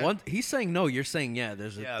 No, Yeah. well, he's saying no. You're saying yeah.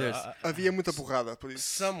 There's Yeah, Havia muita porrada, por isso.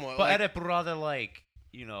 Somewhat. but like- era brother like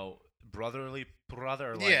you know brotherly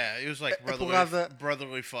brother or like yeah, it was like a brotherly, porrada-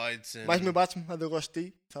 brotherly fights. And Mais me bates-me, mas eu gosto de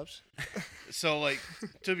ti, sabes? so, like,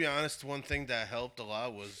 to be honest, one thing that helped a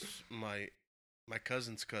lot was my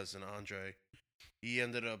cousin's cousin, Andre.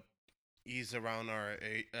 He's around our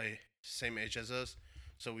same age as us.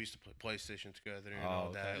 So we used to play PlayStation together and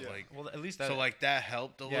all that. Yeah. Like, well at least that so like that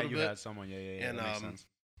helped a yeah little you bit. had someone yeah And, that makes sense.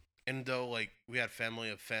 And though like we had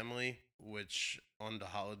family of family, which on the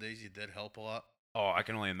holidays, it did help a lot. Oh, I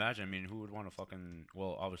can only imagine. I mean, who would want to fucking,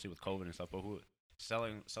 well, obviously with COVID and stuff, but who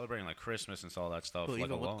celebrating like Christmas and all that stuff Well, like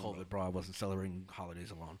even with alone, COVID, bro, I wasn't celebrating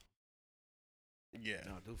holidays alone. Yeah.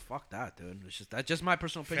 No, dude, fuck that, dude. It's just that's just my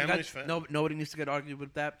personal opinion. Family's Nobody needs to get argued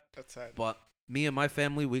with that. That's sad. But me and my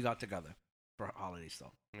family, we got together for holiday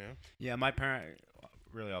stuff. Yeah. Yeah, my parent,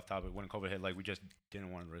 really off topic, when COVID hit, like we just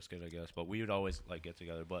didn't want to risk it, I guess. But we would always like get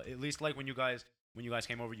together. But at least like when you guys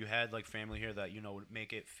came over, you had like family here that would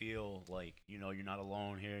make it feel like you're not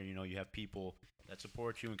alone here. You have people that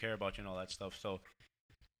support you and care about you and all that stuff. So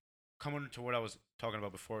coming to what I was talking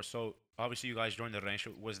about before, so obviously you guys joined the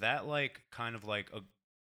Rancho. Was that like kind of like a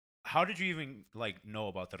how did you even like know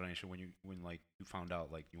about the Rancho when you found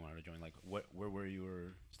out like you wanted to join? Like where were you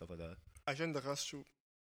or stuff like that? I joined the Rancho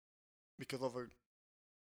because of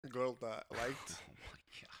a girl that I liked. Oh my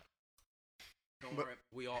god. Don't But-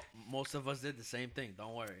 worry. Most of us did the same thing.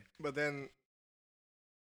 Don't worry. But then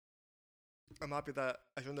I'm happy that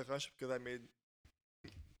I joined the Rancho because I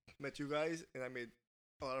met you guys and I made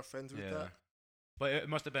a lot of friends with Yeah. that. But it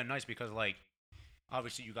must have been nice because like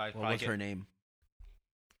obviously you guys What probably was her name?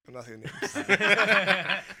 I'm not saying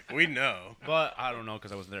names. We know. But I don't know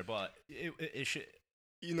because I wasn't there. But it should.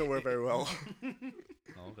 You know her very well.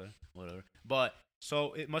 Oh, okay, whatever. But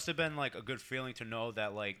so it must have been like a good feeling to know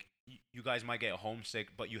that like you guys might get homesick,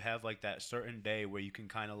 but you have like that certain day where you can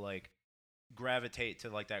kind of like gravitate to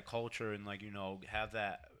like that culture and like have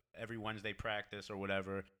that every Wednesday practice or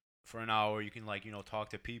whatever for an hour. You can like talk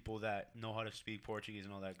to people that know how to speak Portuguese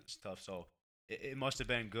and all that stuff. So it must have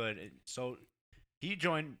been good. So he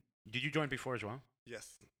joined. Did you join before as well?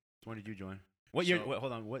 Yes. When did you join? What year? So-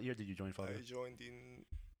 Hold on. What year did you join, Fabio? I joined in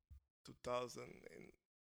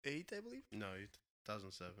 2008, I believe. No,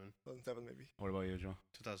 2007, 2007 maybe. What about you, Joe?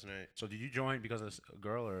 2008. So did you join because of a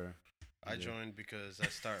girl or? I Yeah. joined because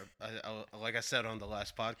I like I said on the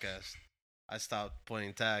last podcast, I stopped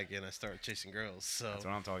playing tag and I started chasing girls. So That's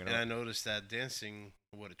what I'm talking and I about. noticed that dancing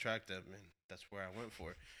would attract them, and that's where I went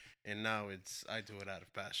for. And now I do it out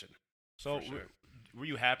of passion. So for sure. were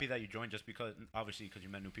you happy that you joined just because, obviously, because you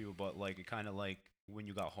met new people, but like it kind of like when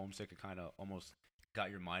you got homesick, it kind of almost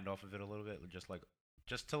got your mind off of it a little bit,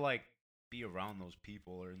 just to like be around those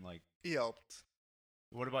people or like. He helped.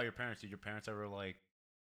 What about your parents? Did your parents ever like?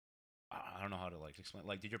 I don't know how to like explain.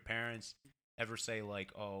 Like, did your parents ever say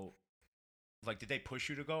like, oh, like did they push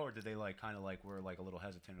you to go, or did they like kind of like were like a little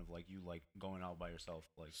hesitant of like you like going out by yourself?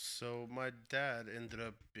 Like, So my dad ended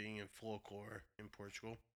up being in folklore in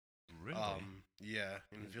Portugal. really? Yeah,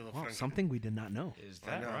 in Vila Wow, Franca. something we did not know. Is I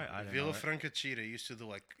that know. right? I didn't Vila know that. Franca Chita used to do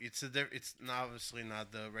like it's obviously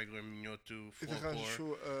not the regular Minhoto It's a folklore.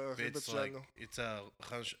 Rancho But it's like Ribatejano. it's a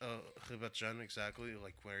Ribatejano exactly,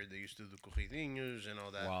 like where they used to do corridinhos and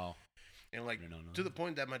all that. Wow. And like I did not know to the that.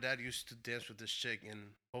 point that my dad used to dance with this chick,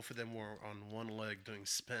 and both of them were on one leg doing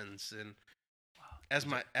spins. And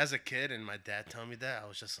as a kid, and my dad telling me that, I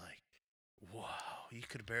was just like, "Wow, you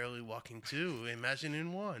could barely walk in two. Imagine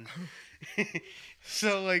in one."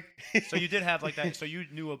 So like, So you did have like that. So you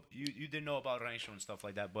knew you did know about Rancho and stuff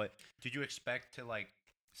like that. But did you expect to like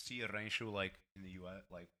see a Rancho like in the U.S.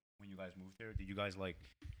 like when you guys moved here? Did you guys like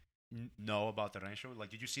know about the Rancho?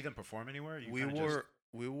 Like, did you see them perform anywhere? You we kinda just-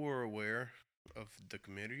 were aware of the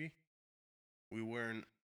community. We weren't.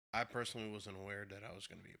 I personally wasn't aware that I was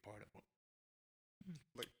going to be a part of it.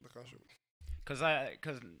 Like the Rancho. Cause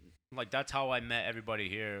like that's how I met everybody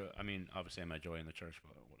here. I mean, obviously I met Joey in the church,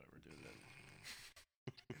 but whatever, dude.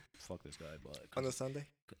 Fuck this guy, but On a Sunday.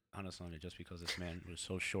 on a Sunday, just because this man was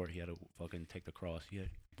so short, he had to fucking take the cross.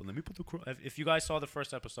 But let me put the cross. If you guys saw the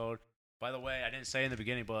first episode, by the way, I didn't say in the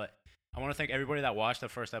beginning, but I want to thank everybody that watched the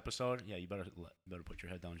first episode. Yeah, you better put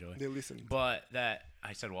your head down, Joey. They listened. But that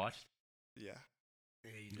I said watched. Yeah.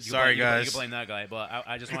 Sorry, You guys. can blame that guy, but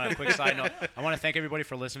I just want a quick side note. I want to thank everybody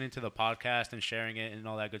for listening to the podcast and sharing it and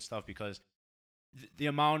all that good stuff, because the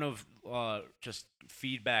amount of just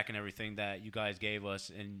feedback and everything that you guys gave us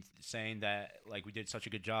and saying that like we did such a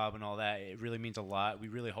good job and all that, it really means a lot. We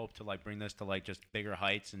really hope to like bring this to like just bigger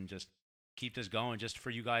heights and just keep this going, just for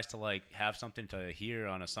you guys to like have something to hear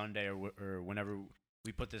on a Sunday or whenever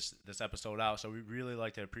we put this episode out. So we really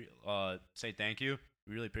like to say thank you.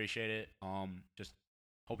 We really appreciate it. Just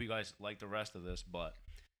hope you guys like the rest of this. But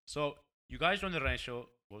so you guys joined the Rancho.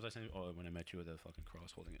 What was I saying? Oh, when I met you with the fucking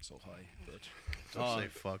cross, holding it so high, bitch. Don't say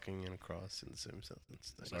fucking and cross in the same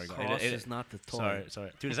sentence. Sorry, The guys. cross It- is not the toy.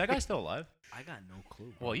 Sorry, dude. Is that guy still alive? I got no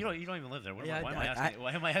clue. Well, you don't even live there. Why Yeah, am I I- asking?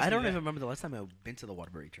 Why am I asking? I don't you even that? remember the last time I've been to the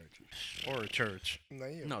Waterbury Church. Or a church.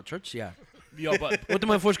 Nem eu. No, church, yeah. Yo, but A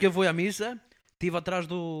última vez que eu fui à missa, estive atrás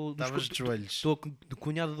do Estavas de joelhos. do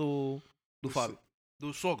cunhado do Fábio.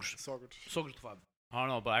 Dos sogros. Sogros. Sogros do Fábio. I don't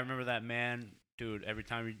know, but I remember that man, dude. Every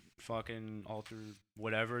time he fucking altered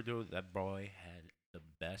whatever, dude, that boy had the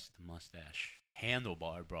best mustache.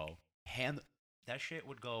 Handlebar, bro. That shit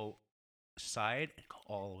would go side and go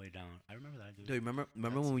all the way down. I remember that, dude. Dude, remember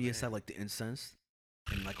That's when we used to have man. like the incense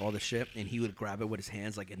and like all the shit, and he would grab it with his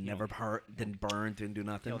hands, like it never hurt, didn't burn, didn't do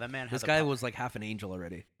nothing. Yo, that man had This the guy pop- was like half an angel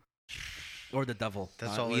already, or the devil.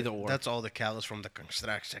 That's not all. either or. That's all the callus from the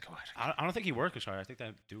construction. I don't think he worked as hard. I think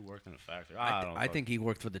that dude worked in a factory. I don't know. I think he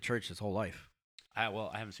worked for the church his whole life. I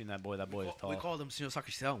haven't seen that boy. That boy is tall. We called him Senor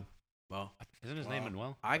Sacristão. Well, Isn't his name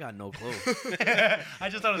Manuel? I got no clue. I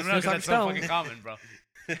just thought it was Manuel because that's so Sacristão. fucking common, bro.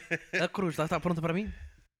 El Cruz, está pronto para mí?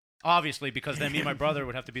 Obviously, because then me and my brother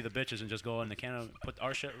would have to be the bitches and just go in the can and put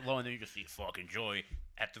our shit low, and then you just see fucking Joey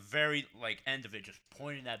at the very end of it, just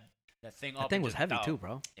pointing that thing up. That thing and was just heavy down. too,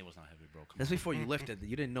 bro. It was not heavy, bro. Come That's on. before you lifted.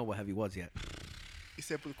 You didn't know what heavy was yet.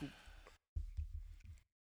 Isso é porque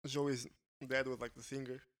Joey's dad was like the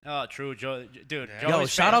singer. Oh, true, Joe, dude. Yeah. Joey's Yo,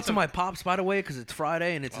 shout out to fam- my pops, by the way, because it's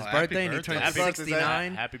Friday and it's his Oh, happy birthday, and he birthday. turned Happy birthday,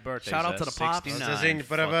 69. Happy birthday! Shout out to Zé. the pops. 69. Zezinho,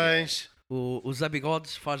 Fuck parabéns. O Zé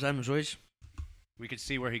Bigodes faz anos hoje. We could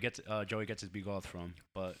see where Joey gets his bigoth from,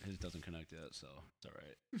 but his doesn't connect yet, so it's all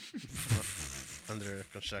right. Under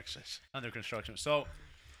construction. Under construction. So,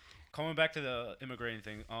 coming back to the immigrating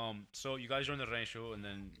thing, so you guys joined the Rancho, and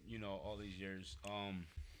then all these years,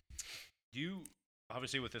 do you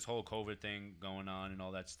obviously with this whole COVID thing going on and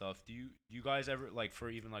all that stuff, do you guys ever like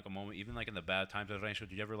for even like a moment, even like in the bad times of the Rancho,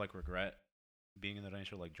 did you ever like regret being in the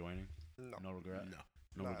Rancho, like joining? No. No regret. No,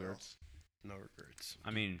 No Not at all. regrets. no regrets.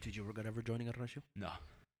 I mean, Did you regret ever joining a Rancho? no.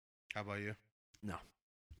 How about you? No.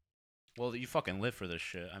 Well, you fucking live for this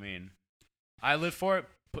shit. I mean, I live for it,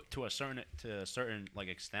 to a certain like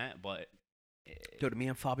extent, but Dude, me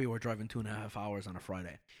and Fabio were driving 2.5 hours on a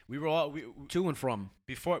Friday. we were all To and from.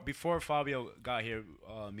 before Fabio got here.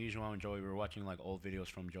 Me, João, and Joey were watching like old videos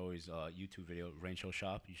from Joey's YouTube video, Rancho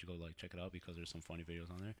Shop. You should go like check it out because there's some funny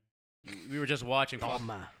videos on there. We were just watching.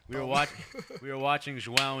 We were watching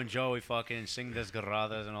João and Joey fucking sing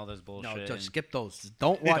Desgarradas and all this bullshit. No, and- just skip those.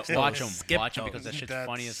 Don't watch those. watch them. Skip Watch them those. because that shit's That's-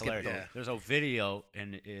 funny as skip- hilarious. yeah. There's a video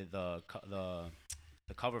and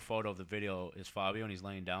the cover photo of the video is Fabio and he's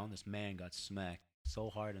laying down. This man got smacked so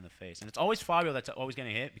hard in the face, and it's always Fabio that's always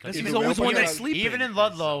getting hit because He's Even always when one you're that's not- sleeping. even in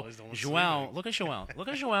Ludlow, always the one João, sleeping. look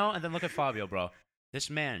at João, and then look at Fabio, bro. This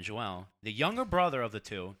man, João, the younger brother of the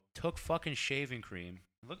two, took fucking shaving cream.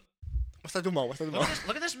 Mas tá do mal, mas tá do mal.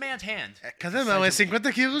 Look at this man's hand. Cadê meu? É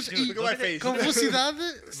 50 quilos Dude, e look at my at it. face. com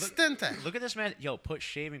velocidade 70. Look at this man. Yo, put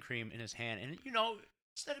shaving cream in his hand, and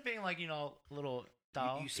instead of being like a little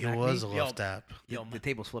doll, You It smacked was a me? Yo, left tap. yo, The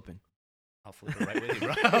table's flipping. I'll flip it right with you,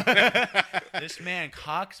 bro. This man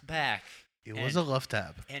cocks back It was a left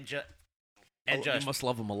tap. and just You must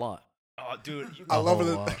love him a lot. oh, dude, you I love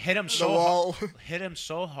Oh, it. wow. hit him The so wall. hit him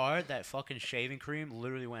so hard that fucking shaving cream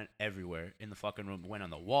literally went everywhere in the fucking room. Went on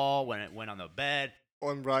the wall, went on the bed.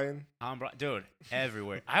 On Brian. Dude,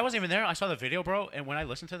 everywhere. I wasn't even there. I saw the video, bro, and when I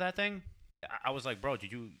listened to that thing, I was like, bro,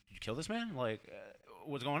 did you kill this man? Like,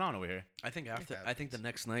 what's going on over here? I think it the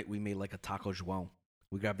next night we made like a taco João.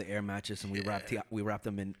 We grabbed the air mattress and we wrapped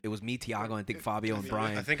them in. It was me, Tiago, and I think Fabio and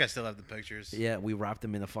Brian. I think I still have the pictures. Yeah, we wrapped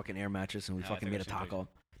them in a fucking air mattress and we Yeah, I fucking think made a I've seen taco.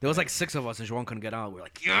 There was like 6 of us and João couldn't get out. We were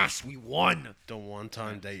like, yes, we won. The one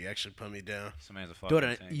time that you actually put me down. This man's a fucking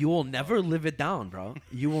Dude, tank. you will never live it down, bro.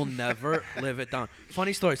 You will never live it down.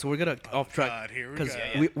 Funny story. So we're gonna off track God, here we because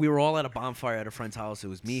go. we were all at a bonfire at a friend's house. It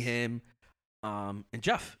was me, him, and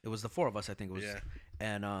Jeff. It was the 4 of us. I think it was. Yeah.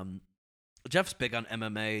 And Jeff's big on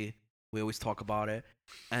MMA. We always talk about it.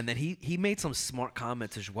 And then he made some smart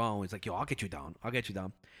comment to João. He's like, yo, I'll get you down. I'll get you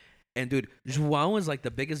down. And dude, João is like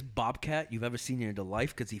the biggest bobcat you've ever seen in your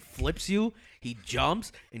life because he flips you, he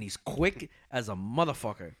jumps, and he's quick as a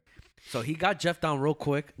motherfucker. So he got Jeff down real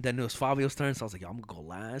quick. Then it was Fabio's turn. So I was like, yo, I'm going to go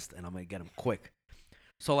last, and I'm going to get him quick.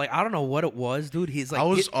 So, like, I don't know what it was, dude. He's like, I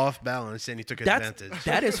was off balance and he took advantage.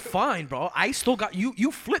 that is fine, bro. I still got you.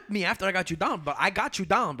 You flipped me after I got you down, but I got you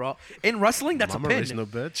down, bro. In wrestling, that's Mama a pin. raised no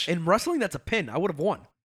bitch. In wrestling, that's a pin. I would have won.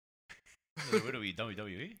 What are we,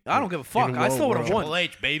 WWE? I don't give a fuck. In I still what would have world? won. Triple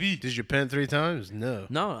H, baby. Did you pin 3 times? No.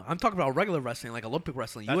 No, I'm talking about regular wrestling, like Olympic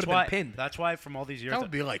wrestling. You That's would have why. been pinned. That's why from all these years. That would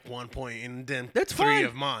be like 1 point and then That's 3 fine.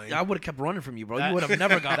 of mine. I would have kept running from you, bro. that- You would have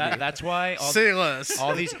never got me. That's why. Say less.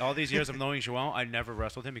 All these years of knowing João, I never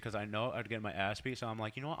wrestled him because I know I'd get my ass beat. So I'm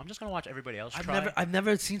like, you know what? I'm just gonna watch everybody else try. I've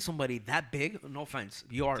never seen somebody that big. No offense,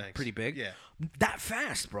 you are Thanks. pretty big. Yeah. That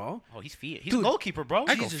fast, bro. Oh, he's feet. He's Dude, a goalkeeper, bro.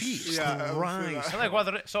 I go Jesus feet. Yeah, I would say Christ. that. So, like,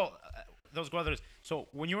 whether so those brothers. So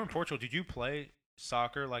when you were in Portugal, did you play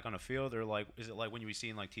soccer like on a field, or like is it like when you see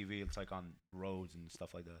in like TV? It's like on roads and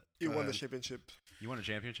stuff like that. He won the ahead. championship You won a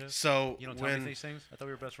championship? So You don't tell me when these things. I thought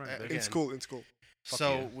we were best friends. Uh, bitch. again, in school. In school. Fuck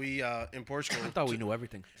so yeah. we in Portugal. I thought we knew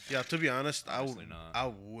everything. Yeah, to be honest, Obviously not.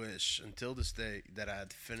 I wish until this day that I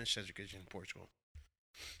had finished education in Portugal.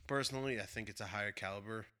 Personally, I think it's a higher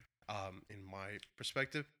caliber, in my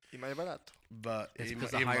perspective. E mais barato. But That's é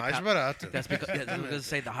because ma- the é higher mais ca- barato. That's because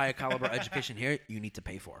say the higher caliber education here you need to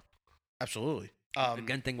pay for. Absolutely.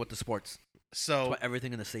 Again, thing with the sports. That's So why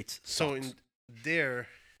everything in the states. so sucks. in there,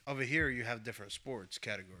 over here you have different sports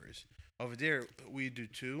categories. Over there we do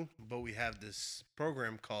too, but we have this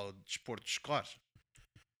program called Sport Escolar,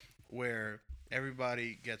 where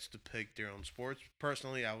everybody gets to pick their own sports.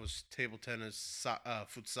 Personally, I was table tennis,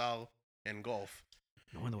 futsal, and golf.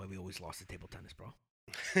 No wonder why we always lost the table tennis, bro.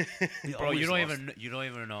 We Bro, always you don't lost.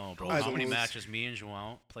 even know, bro. I How many lose. matches me and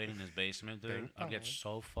João played in his basement, dude? Bang. I'd get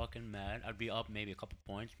so fucking mad. I'd be up maybe a couple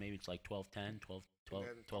points. Maybe it's like 12-10,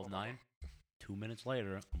 12-9. 2 minutes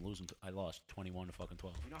later, I'm losing. I lost 21 to fucking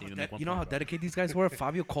 12. Didn't even make one You know how point, bro. dedicated these guys were?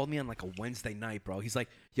 Fabio called me on like a Wednesday night, bro. He's like,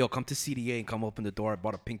 yo, come to CDA and come open the door. I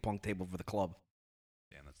bought a ping pong table for the club.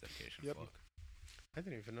 Damn, that's dedication. Yep. Fuck. I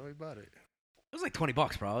didn't even know about it. It was like $20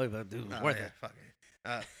 probably, but dude, it was Oh, worth yeah, it. fuck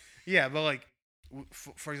it. Yeah, but like,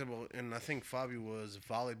 for example, and I think Fabio was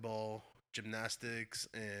volleyball, gymnastics,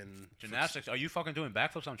 and Gymnastics? Are you fucking doing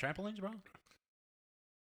backflips on trampolines, bro?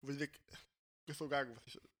 Vou dizer que eu sou gago,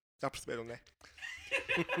 vocês já perceberam, né?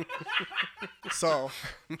 So,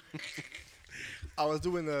 I was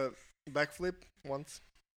doing a backflip once.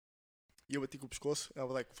 E eu bati com o pescoço. And I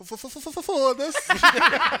was like, foda-se.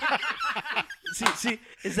 See,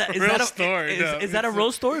 is that Real a story, no, Is that a it's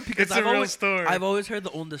real story? Because it's a real story. I've always heard the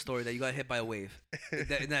Onda story that you got hit by a wave.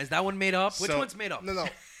 Is that one made up? Which So- one's made up? No.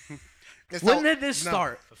 It's When not- did this No.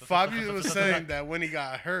 start? Fabio was saying that when he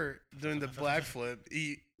got hurt doing the black flip,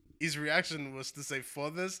 his reaction was to say for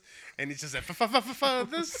this, and he just said for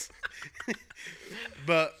this.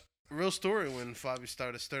 But real story, when Fabio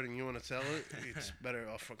started studying, you want to tell it? It's better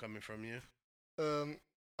off for coming from you.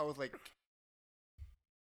 I was like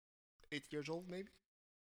 8 years old, maybe.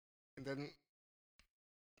 And then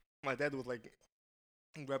my dad was like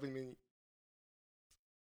grabbing me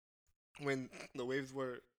when the waves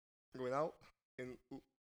were going out and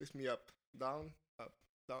lift me up, down, up.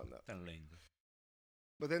 Tá lindo.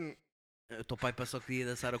 But then, Teu pai pensou que ia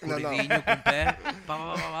dançar o Não, não. corridinho com o pé.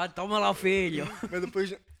 Toma lá o filho. mas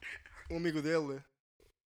depois um amigo dele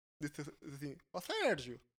disse assim, ó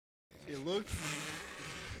Sérgio. He looked.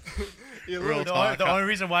 he Real looked. talk. The only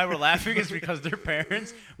reason why we're laughing is because their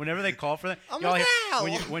parents, whenever they call for that, I'm y'all hear-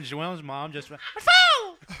 Rafael. when Joel's mom just went,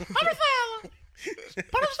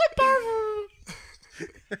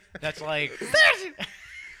 that's like,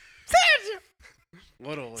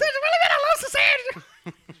 Literally.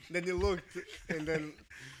 Then he looked and then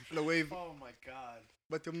the wave Oh my god.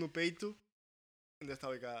 bateu-me no peito. And that's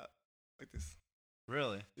how I got like this.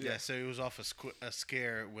 really? Yeah, so he was off a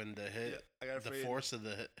scare when the Yeah, hit, I got the afraid. force of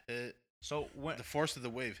the hit, So when, the force of the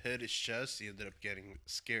wave hit his chest. He ended up getting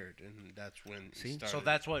scared, and that's when See? he started. so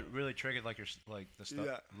that's what really triggered like the stuff.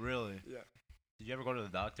 Yeah. Really? Yeah. Did you ever go to the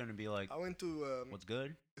doctor and be like, I went to what's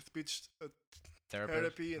good? speech Therapist?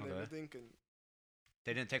 therapy and Okay. everything. And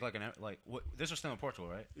They didn't take like what? This was still in Portugal,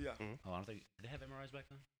 right? yeah. Oh, I don't think did they have MRIs back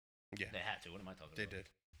then. Yeah, They had to. What am I talking they about? did.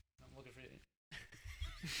 I'm looking for it.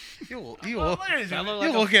 You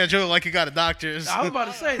look at Joe like you got a doctor's. I was about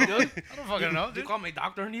to say, dude. I don't fucking know, You dude. call me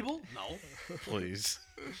Dr. Hannibal? No. Please.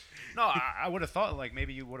 No, I would have thought like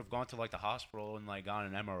maybe you would have gone to like the hospital and like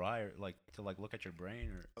gotten an MRI or like to like look at your brain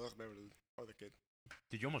or. I don't remember. I was a kid.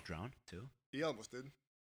 Did you almost drown too? He almost did.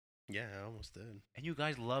 Yeah, I almost did. And you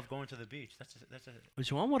guys love going to the beach. That's a. But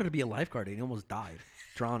João wanted to be a lifeguard and he almost died.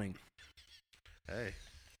 Drowning. Hey,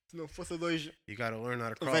 Se não fosse dois you got to learn how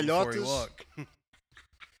to crawl before you Velhotes. walk.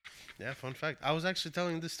 Yeah, fun fact. I was actually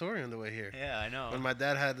telling this story on the way here. Yeah, I know. When my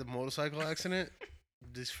dad had the motorcycle accident,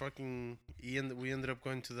 we ended up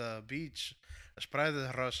going to the beach, as Praia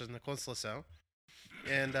das Rochas na Consolação,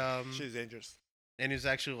 and she's dangerous. and he was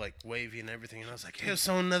actually like wavy and everything, and I was like, eu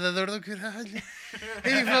sou um nadador do caralho.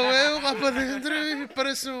 E vou eu lá para dentro e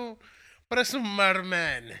parece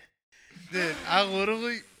marman. Dude, I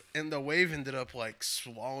literally, and the wave ended up like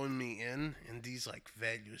swallowing me in, and these like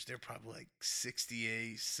values, they're probably like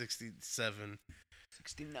 68, 67.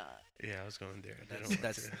 69. Yeah, I was going there. They don't want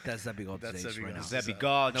That's to. Zebby Gold's That's age Zebby right now. Gold's Zebby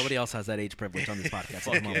God. Nobody else has that age privilege on this podcast.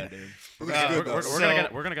 Fuck at the yeah, moment. dude. Looks Uh, good, We're, though. we're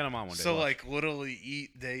So- gonna get him on one day. So watch. like literally,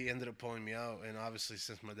 they ended up pulling me out, and obviously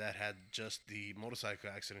since my dad had just the motorcycle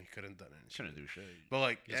accident, he couldn't done anything. shouldn't do shit. But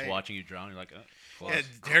like, Just hey, watching you drown, you're like, yeah, close.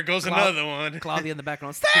 there goes Cloud- another one. Claudia in the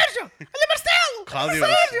background. Sergio! Ele Marcelo!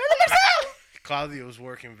 Claudio was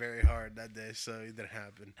working very hard that day, so it didn't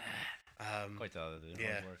happen. Coitado, dude.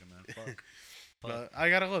 yeah. Hard working, man. Fuck. But I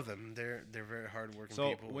gotta love them. They're very hardworking So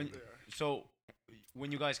people.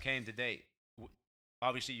 when you guys came to date,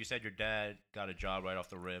 obviously you said your dad got a job right off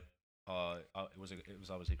the rip. It was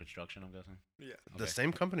obviously construction, I'm guessing. Yeah. The Okay.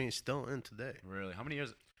 same company is still in today. Really? How many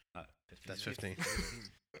years? 15. That's 15.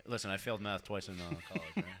 Listen, I failed math twice in college.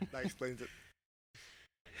 Right? That explains it.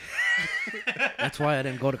 That's why I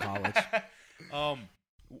didn't go to college.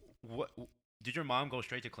 What did your mom go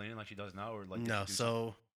straight to cleaning like she does now, or like did No, she do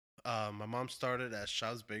so my mom started at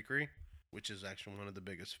Shaw's Bakery, which is actually one of the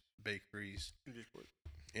biggest bakeries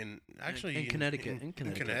in Connecticut. In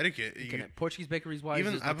Connecticut. You- Portuguese bakeries wise,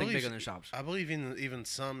 Even- there's I nothing believe- bigger than shops. I believe even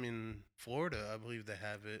some in Florida. I believe they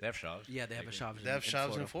have it. they have shops? Yeah, they have a Bakery. shop. They have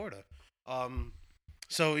shops in Florida.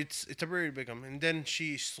 So it's a very big one. And then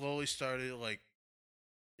she slowly started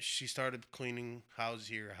she started cleaning houses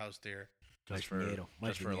here, a house there, Just Mais for dinheiro, mais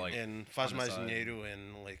just for like and faz on the mais side. dinheiro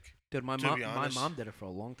and Dude, my to mom, be my honest- mom did it for a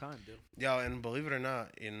long time, dude. yeah. And believe it or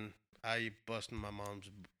not, I busted my mom's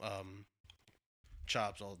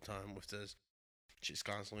chops all the time with this. She's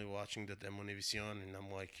constantly watching the Demonivision, and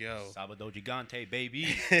I'm like, yo. Sábado Gigante, baby.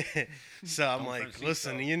 So I'm Dom like, Francisco.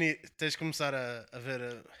 listen, tens de começar a ver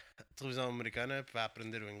a televisão americana para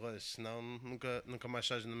aprender o inglês, senão nunca mais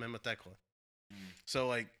estás na mesma tecla. So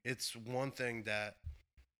like, it's one thing that,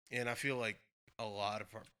 and I feel like a lot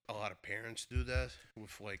of parents do that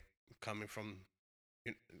with like coming from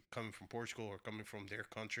Portugal or coming from their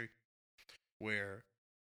country, where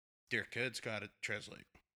their kids got to translate,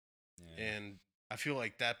 Yeah. and I feel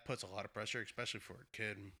like that puts a lot of pressure, especially for a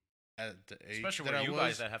kid at the age Especially that for I you was.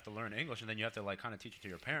 guys that have to learn English, and then you have to like kind of teach it to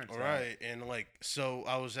your parents. Right, and like, so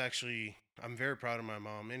I'm very proud of my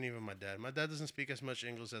mom and even my dad. My dad doesn't speak as much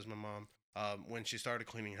English as my mom. When she started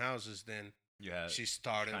cleaning houses, then Yeah. she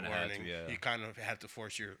started kinda had to, learning. yeah. You kind of have to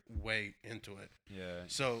force your way into it. Yeah.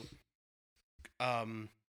 So,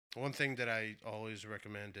 one thing that I always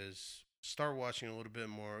recommend is start watching a little bit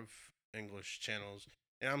more of English channels.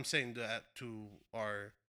 And I'm saying that to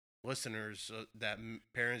our listeners that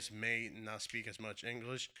parents may not speak as much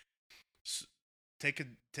English.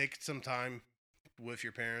 Take some time with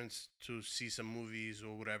your parents to see some movies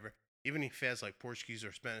or whatever. Even if it has like Portuguese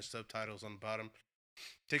or Spanish subtitles on the bottom,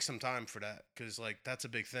 take some time for that, because like that's a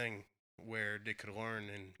big thing where they could learn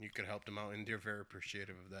and you could help them out, and they're very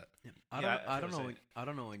appreciative of that. I Yeah, don't, I I feel don't the know. same. I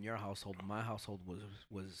don't know in your household. My household was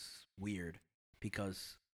weird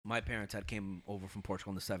because my parents had came over from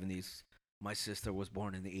Portugal in the 70s. My sister was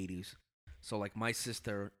born in the 80s. So like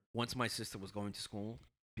once my sister was going to school,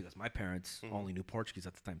 because my parents Mhm. only knew Portuguese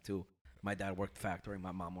at the time too. My dad worked factory.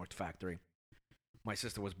 My mom worked factory. My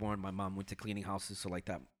sister was born. My mom went to cleaning houses, so like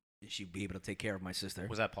that she'd be able to take care of my sister.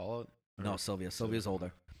 Was that Paula? No, Or- Sylvia. Sylvia's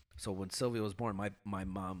older. So when Sylvia was born, my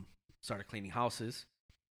mom started cleaning houses.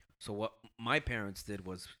 So what my parents did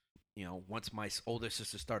was, once my older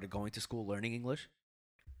sister started going to school learning English,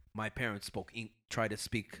 my parents tried to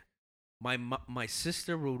speak. My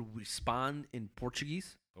sister would respond in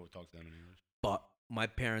Portuguese, Oh, talk to them in English. but my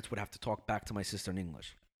parents would have to talk back to my sister in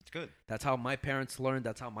English. It's good. That's how my parents learned.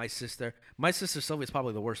 That's how my sister Sylvia is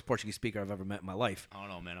probably the worst Portuguese speaker I've ever met in my life. I don't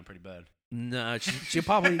know, man. I'm pretty bad. No, she'll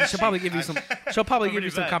probably give you some. She'll probably give you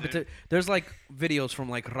some competition. There's like videos from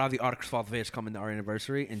like Ravi Arksvalvez coming to our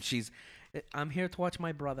anniversary, and I'm here to watch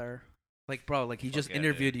my brother. Like, bro, like he Fuck just yeah,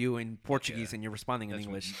 interviewed you in Portuguese, yeah. and you're responding in That's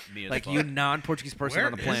English. me as Like fuck. you non-Portuguese person Where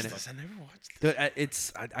on the is planet. this? I never watched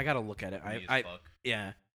Dude, I gotta look at it. Me as I fuck.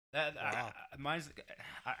 yeah. Wow. Mine's.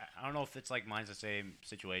 I don't know if it's like mine's the same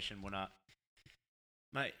situation. We're not.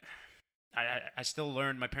 I still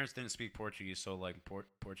learned. My parents didn't speak Portuguese, so like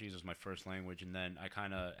Portuguese was my first language, and then I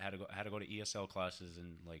kind of had to go to ESL classes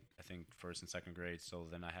in like I think first and second grade. So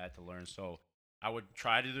then I had to learn. So I would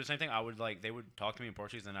try to do the same thing. They would talk to me in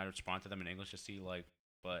Portuguese, and I would respond to them in English to see like.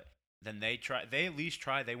 But then they at least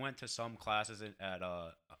tried. They went to some classes at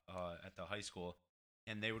the high school,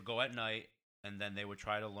 and they would go at night, and then they would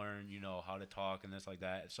try to learn how to talk and this like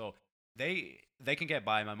that. So they can get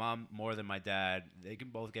by. My mom more than my dad. They can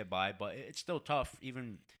both get by, but it's still tough.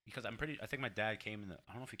 Even because I think my dad came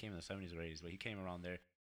I don't know if he came in the 70s or 80s, but he came around there.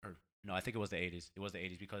 Or no, I think it was the 80s. It was the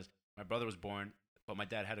 80s because my brother was born, but my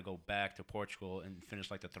dad had to go back to Portugal and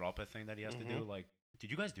finish like the tropa thing that he has to do. Like,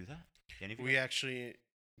 did you guys do that? Any of you? We actually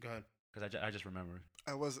go ahead. Because I just remember.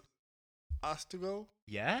 I was asked to go,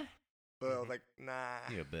 Yeah. but I was like, nah.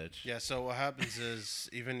 You a bitch. Yeah. So what happens is,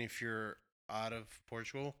 even if you're out of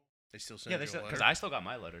Portugal, they still send Yeah, you a because letter. I still got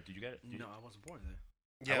my letter. Did you get it? No, I wasn't born there.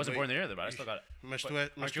 Yeah, I wasn't but born there either, but I still got it. Mas But tu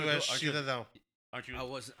és aren't you a- cidadão. Aren't you? I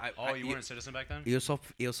was. Oh, you weren't a citizen back then? Eu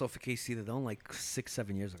só fiquei cidadão like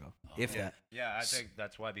 6-7 years ago, if yeah. that. Yeah, I think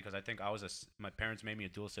that's why, because I think my parents made me a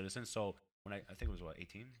dual citizen, so when I think it was what,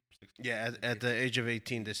 18, 16? Yeah, at the age of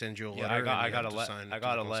 18, they send you a letter. Yeah, I got a letter. letter. I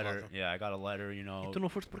got a letter. Yeah, I got a letter. You know, E tu não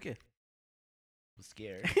foste por quê? I'm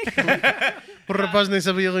scared. O rapaz nem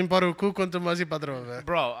sabia limpar o cu, quanto mais ir para a droga.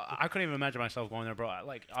 Bro, I couldn't even imagine myself going there, bro.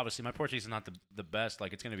 Like, obviously, my Portuguese is not the best.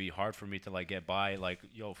 Like, it's gonna be hard for me to like get by. Like,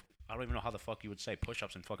 yo, I don't even know how the fuck you would say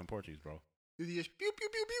push-ups in fucking Portuguese, bro. Tu dizias piu, piu,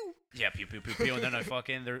 piu, piu. Yeah, pew pew pew pew, and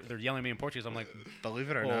then they're yelling at me in Portuguese. I'm like, Believe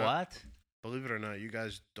it or oh, not, what? believe it or not, you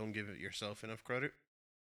guys don't give it yourself enough credit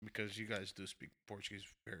because you guys do speak Portuguese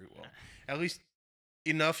very well. At least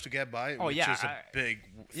enough to get by. Oh, which yeah, is a big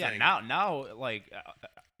Yeah, thing. now, like,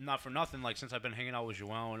 not for nothing, like, since I've been hanging out with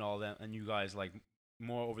João and all that, and you guys, like,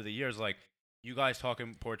 more over the years, like, you guys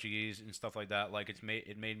talking Portuguese and stuff like that, like, it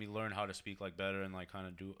made me learn how to speak, like, better and, like, kind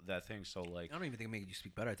of do that thing, so, like... I don't even think it made you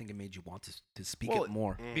speak better. I think it made you want to speak Well, it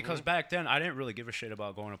more. Because back then, I didn't really give a shit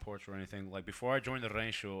about going to Portugal or anything. Like, before I joined the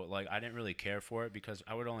Rancho, like, I didn't really care for it because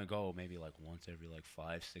I would only go maybe, like, once every, like,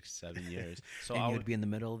 5, 6, 7 years. So And I you'd would... be in the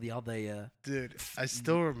middle of the aldeia. Dude, I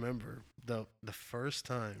still remember the first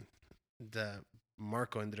time that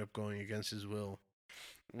Marco ended up going against his will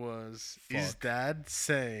was his dad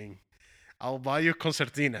saying, "I'll buy you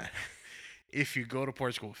concertina if you go to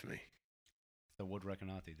Portugal with me." The Wood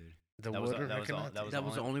Recanati, dude. The That was- water that was all- Recanati. that was That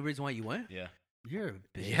was the only reason why you went? Yeah. You're a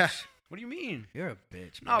bitch. Yeah. What do you mean? You're a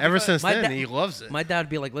bitch. No, man. Ever because since my then, dad- he loves it. My dad would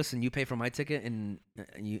be like, listen, you pay for my ticket and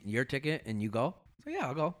your ticket and you go? So yeah,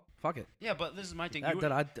 I'll go. Fuck it. Yeah, but this is my thing.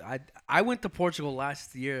 I went to Portugal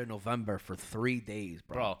last year in November for 3 days,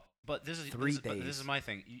 bro. Bro, but this is 3 but this days. is my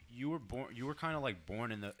thing. You were born. You were kind of like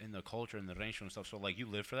born in the culture and the rancho and stuff. So like you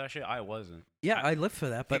lived for that shit. I wasn't. Yeah, I lived for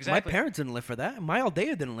that, but Exactly. my parents didn't live for that. My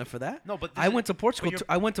Aldea didn't live for that. No, but I went to Portugal. you're-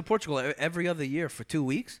 I went to Portugal every other year for 2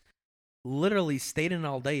 weeks. Literally stayed in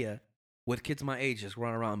Aldea with kids my age, just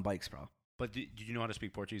running around on bikes, bro. But did you know how to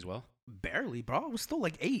speak Portuguese well? Barely, bro. I was still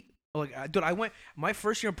like 8. Like, dude, I went my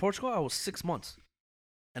first year in Portugal. I was 6 months,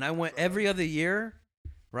 and I went every other year,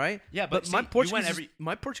 right? Yeah, but see, my you went Portuguese, every-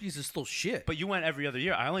 my Portuguese is still shit. But you went every other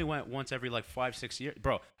year. I only went once every like 5, 6 years,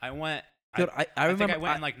 bro. I went. Dude, I remember think I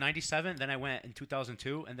went in like '97. Then I went in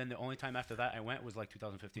 2002, and then the only time after that I went was like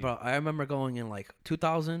 2015. Bro, I remember going in like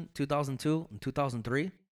 2000, 2002, and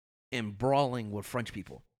 2003 and brawling with French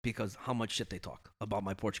people because how much shit they talk about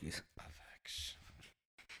my Portuguese.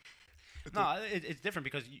 No, it's different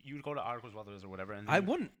because you would go to Arcos Brothers or whatever, and then I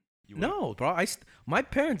wouldn't. you wouldn't. No, bro. My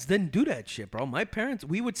parents didn't do that shit, bro. My parents,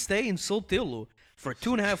 we would stay in Soltilo for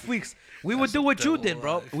 2.5 weeks. We would do what you did,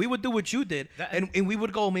 bro. We would do what you did. And we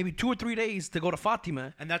would go maybe 2 or 3 days to go to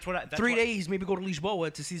Fatima. And that's what I. That's 3 why- days, maybe go to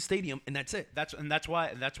Lisboa to see the stadium, and that's it. That's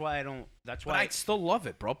why I don't. That's But why I still love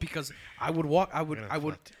it, bro, because I would walk. I would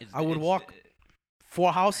it's- walk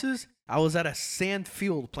 4 houses. I was at a sand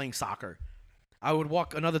field playing soccer. I would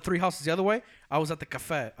walk another 3 houses the other way. I was at the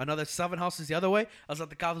cafe. Another 7 houses the other way. I was at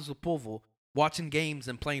the Caldas do Povo watching games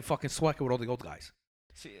and playing fucking sueca with all the old guys.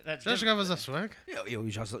 See, that's Já different. jogavas a sueca? Eu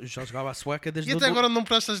já jogava sueca desde E até agora não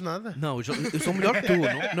prestas nada? Não, eu sou melhor que tu.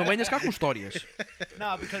 Não venhas cá com histórias.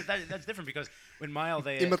 No, because that's different. Because when Mile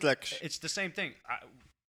they, Imatlex. it's the same thing.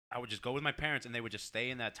 I would just go with my parents, and they would just stay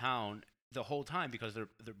in that town the whole time because they're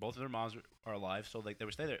both of their moms are alive, so like they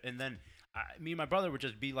would stay there. And then me and my brother would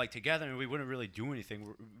just be like together, and we wouldn't really do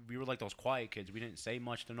anything. We were like those quiet kids. We didn't say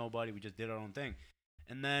much to nobody. We just did our own thing.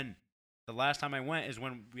 And then the last time I went is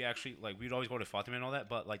when we actually like we'd always go to Fatima and all that.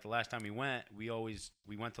 But like the last time we went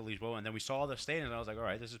to Lisboa, and then we saw all the stadiums, and I was like, all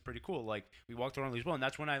right, this is pretty cool. Like we walked around Lisboa, and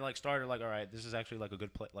that's when I like started like, all right, this is actually like a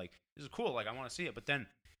good play. Like this is cool. Like I want to see it. But then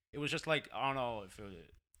it was just like I don't know if it was,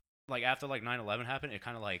 like after like 9/11 happened, it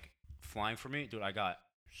kind of like flying for me, dude. I got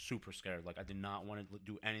super scared. Like I did not want to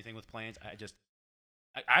do anything with planes.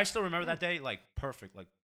 I still remember that day like perfect. Like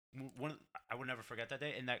I would never forget that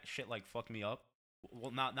day, and that shit like fucked me up.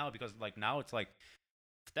 Well, not now because like now it's like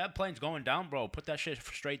if that plane's going down, bro, put that shit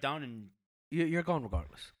straight down and. You're gone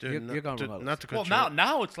regardless. Dude, You're gone regardless. not to cut Well, you off.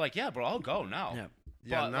 now it's like yeah, bro, I'll go now. Yeah.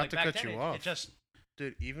 Yeah, But, not like, to back cut then, you it- off. It just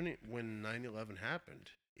Dude, even when 9/11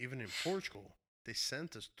 happened, even in Portugal, they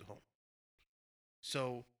sent us to home.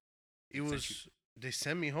 So it Sent was they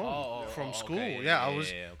sent me home Oh, from okay. school. Yeah,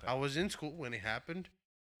 Yeah, okay. I was in school when it happened,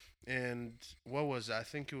 and what was it? I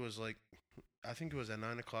think it was at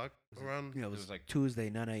 9 o'clock around. You know, it It was was like- Tuesday,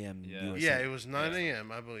 9 a.m. Yeah. USA. Yeah, it was 9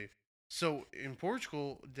 a.m. I believe. So in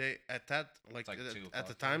Portugal, they at that like, like at 2 at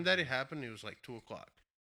the o'clock, time that it happened, it was like 2 o'clock.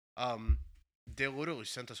 They literally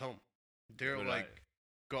sent us home. They're But like,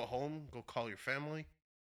 go home, go call your family,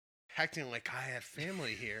 acting like I had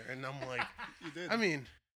family here, and I'm like, You did. I mean,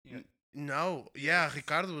 Yeah. No, yeah,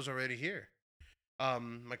 Ricardo was already here.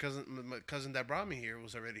 My cousin that brought me here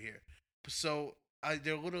was already here. So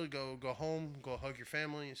they literally go home, go hug your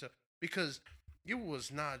family and stuff because it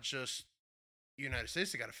was not just United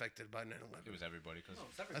States that got affected by 9/11. It was everybody because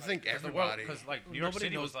I think everybody. because like New York Nobody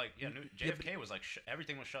City knows- was like Yeah, JFK was like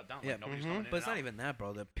everything was shut down. Yeah, Like nobody's mhm. coming in But it's and not out. even that,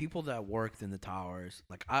 bro. The people that worked in the towers,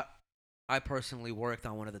 like I personally worked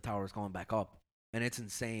on one of the towers going back up, and it's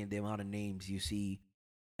insane the amount of names you see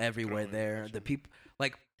everywhere Growing, there. gotcha. The people,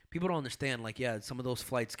 like people don't understand. Like, yeah, some of those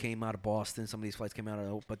flights came out of Boston, some of these flights came out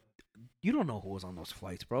of, but you don't know who was on those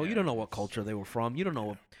flights, bro. You Yeah, don't know what it's- culture they were from. You don't know,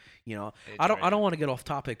 what, you know. It's I don't crazy. want to get off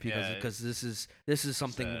topic because Yeah, because this is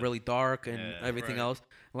something sad. really dark and Yeah, everything right. else.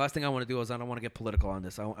 The last thing I want to do is I don't want to get political on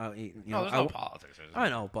this. You No, know, there's I, no politics. I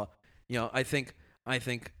know, but you know, I think I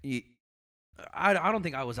don't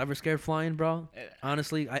think I was ever scared flying, bro. Eh,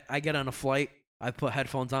 Honestly, I get on a flight, I put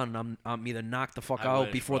headphones on, and I'm either knocked the fuck I out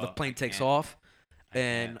wish, before the bro. plane I takes can't. off, I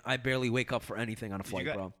and can't. I barely wake up for anything on a Did flight, you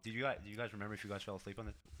guys, bro. do you guys remember if you guys fell asleep on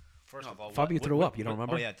it? First No, of all, Fabio threw up, you don't Oh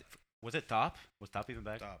remember? yeah, was it Top? Was Top even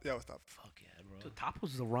back? Stop. Yeah, what's up? Fuck yeah, bro. Dude, Top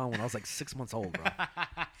was around when I was like 6 months old, bro.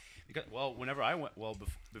 Because, well, whenever I went,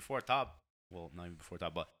 before Top, well, not even before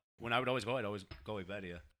Top, but when I would always go, I'd always go with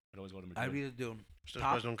Iberia. I'd always go to I Madrid. really do. Os teus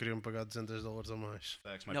Top- pais não queriam pagar $200 a mais.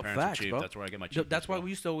 Facts. My No, parents facts, are cheap. bro. That's where I get my cheap. That's why we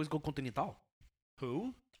used to always go Continental.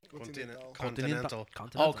 Who? Continental. Continental.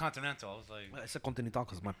 Oh, Continental. I was like, I said Continental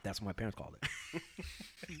because that's what my parents called it.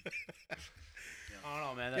 I don't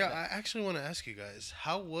know, man. Yeah, I actually want to ask you guys,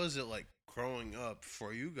 how was it like growing up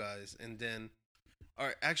for you guys? And then, all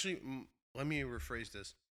right, actually, let me rephrase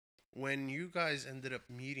this. When you guys ended up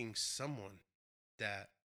meeting someone that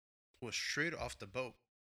was straight off the boat,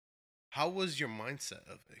 how was your mindset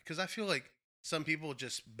of it? Because I feel like some people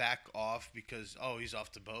just back off because, oh, he's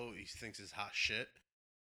off the boat, he thinks it's hot shit,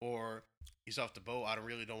 or he's off the boat, I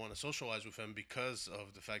really don't want to socialize with him because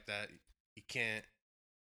of the fact that he can't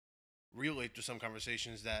relate to some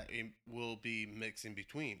conversations that it will be mixed in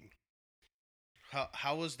between.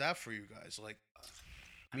 How was that for you guys? Like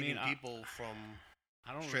I meeting mean, people from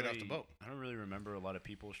I don't straight off really, the boat. I don't really remember a lot of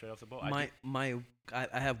people straight off the boat. I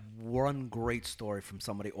have one great story from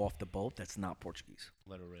somebody off the boat that's not Portuguese.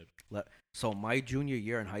 Let her rip. So my junior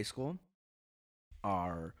year in high school,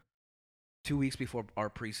 our 2 weeks before our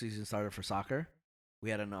preseason started for soccer, we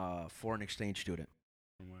had a foreign exchange student,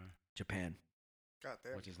 From where? Japan. God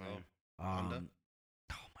damn. What's his Oh. name? Panda?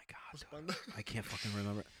 Oh my god, Who's dude. Panda? I can't fucking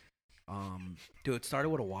remember. Dude, it started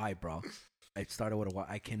with a Y, bro. It started with a Y.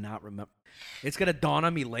 I cannot remember. It's gonna dawn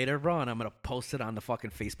on me later, bro, and I'm gonna post it on the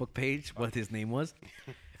fucking Facebook page what his name was.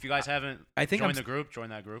 If you guys haven't I think joined I'm the group, join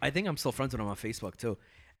that group. I think I'm still friends with him on Facebook too.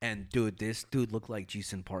 And dude, this dude looked like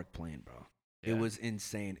Jason Park playing, bro. It Yeah. was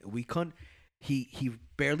insane. We couldn't. He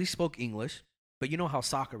barely spoke English, but you know how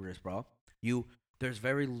soccer is, bro. There's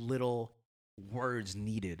very little words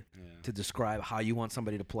needed Yeah. to describe how you want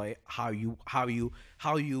somebody to play, how you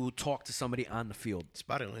talk to somebody on the field. It's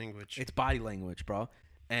body language. It's body language, bro.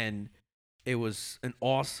 And it was an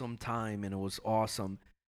awesome time, and it was awesome.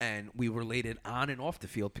 And we related on and off the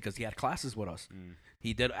field because he had classes with us. Mm.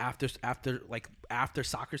 He did after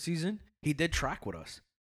soccer season. He did track with us.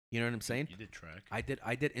 You know what I'm saying? You did track. I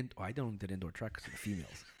don't did indoor track because of the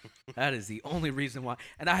females. That is the only reason why,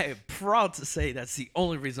 and I am proud to say that's the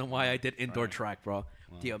only reason why I did indoor Right. track, bro.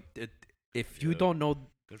 Well, If you good. don't know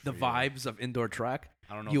good the for you. vibes of indoor track,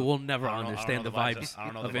 I don't know. you the- will never I don't know- I don't understand know the vibes vibes I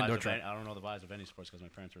don't know of the vibes indoor of track. any, I don't know the vibes of any sports because my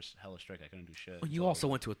parents were hella strict. I couldn't do shit. You So- also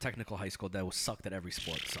went to a technical high school that was sucked at every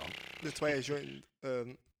sport, so That's why I joined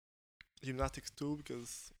gymnastics too,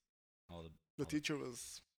 because all the, the all teacher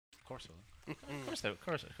was of course, of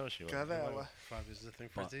course you would. Cadela. Five is the thing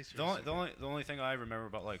for But these. the only thing I remember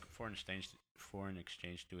about like foreign exchange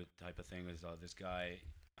do it type of thing is this guy.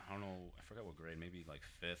 I don't know. I forgot what grade. Maybe like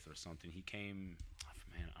fifth or something. He came.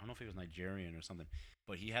 Man, I don't know if he was Nigerian or something,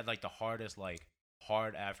 but he had like the hardest like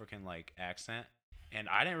hard African like accent, and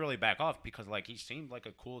I didn't really back off because like he seemed like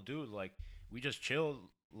a cool dude. Like we just chilled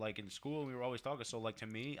like in school. We were always talking. So like to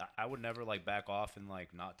me, I would never like back off and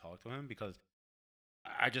like not talk to him because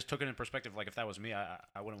I just took it in perspective. Like if that was me,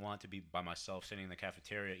 I wouldn't want to be by myself sitting in the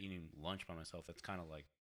cafeteria eating lunch by myself. That's kind of like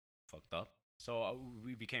fucked up. So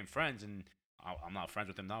we became friends, and I'm not friends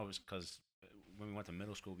with him now because when we went to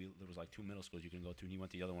middle school, there was like 2 middle schools you can go to, and he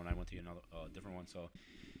went to the other one. I went to another different one. So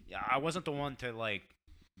yeah, I wasn't the one to like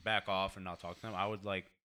back off and not talk to them. I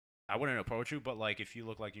wouldn't approach you, but like if you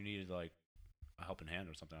look like you needed like a helping hand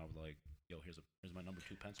or something, I would like, yo, here's my number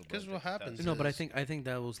 2 pencil. bro. Because what That's- happens no. But I is- think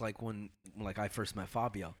that was like when I first met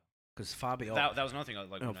Fabio, because Fabio that was another thing.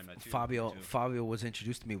 Like no, when I met you, Fabio too. Fabio was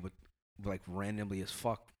introduced to me with like randomly as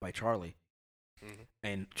fuck by Charlie, Mhm.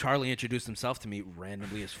 And Charlie introduced himself to me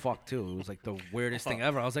randomly as fuck too. It was like the weirdest thing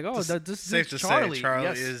ever. I was like, oh, this Safe is to Charlie. say, Charlie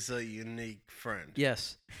Yes. is a unique friend.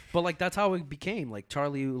 Yes, but like that's how it became. Like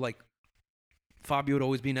Charlie, like Fabio would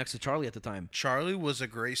always be next to Charlie at the time. Charlie was a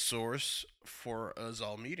great source for us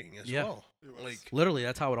all meeting as Yeah. well. It was. Like, Literally,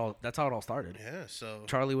 that's how it all started. yeah. So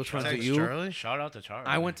Charlie was friends with thanks, you. Charlie. Shout out to Charlie.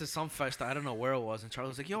 I went to some fest. I don't know where it was, and Charlie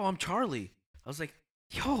was like, "Yo, I'm Charlie." I was like,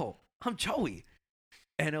 "Yo, I'm Joey,"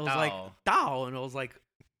 and it was like, Dow. "Dow," and it was like,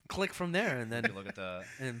 click from there, and then You look at the.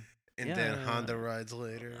 and And yeah, then Honda rides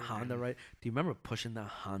later. Honda, right? Do you remember pushing that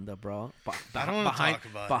Honda, bro? I don't wanna behind talk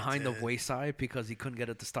about it, behind the dude. wayside because he couldn't get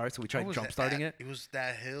it to start, so we What tried was jump that? starting it. It was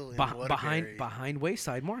that hill in Behind Waterbury.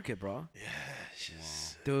 Wayside Market, bro. Yeah, it's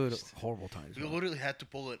just, Dude, horrible times. we Bro. literally had to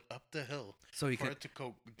pull it up the hill So you for could, it to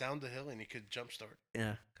go down the hill, and you could jump start.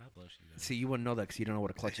 yeah. God bless you guys. See, you wouldn't know that because you don't know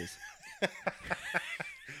what a clutch is.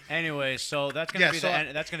 Anyway, so that's gonna Yeah, be so the I-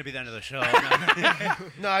 end. That's gonna be the end of the show.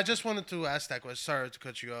 No, I just wanted to ask that question. Sorry to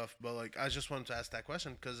cut you off, but like I just wanted to ask that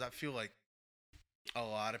question because I feel like a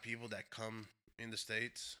lot of people that come in the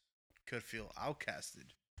States could feel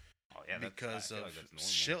outcasted Oh yeah, because I feel of like that's normal.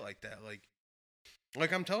 shit like that.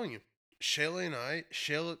 Like I'm telling you, Shayla and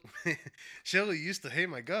Shayla used to hate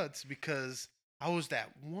my guts because I was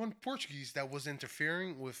that one Portuguese that was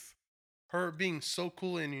interfering with her being so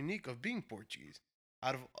cool and unique of being Portuguese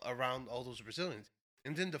out of around all those Brazilians.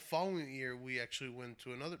 And then the following year, we actually went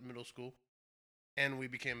to another middle school, and we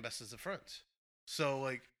became bestest of friends. So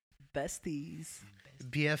like Besties.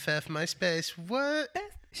 BFF MySpace, what?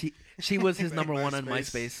 She was his number one on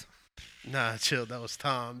MySpace. MySpace. Nah, chill. That was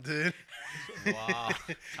Tom, dude. Wow,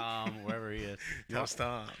 Tom, wherever he is. That was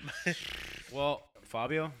Tom. Well,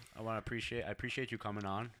 Fabio, I appreciate you coming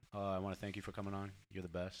on. I want to thank you for coming on. You're the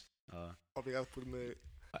best. Obrigado por me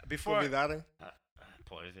Before convidarem.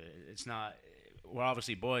 boys, it's not. We're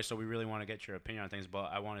obviously boys, so we really want to get your opinion on things.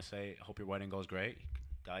 But I want to say, I hope your wedding goes great,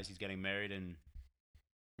 guys. He's getting married, and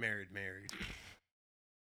Married.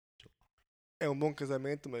 É bom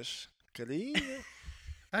casamento, mas carinho.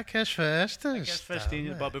 I catch festas. I guess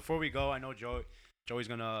festinha. But before we go, I know Joey's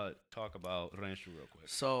gonna talk about Rancho real quick.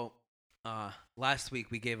 So, last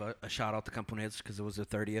week we gave a shout out to Camponeses because it was their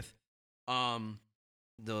 30th.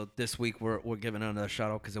 This week we're giving another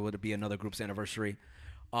shout out because it would be another group's anniversary.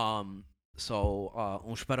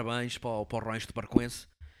 Uns parabéns para o Rancho de Parquense,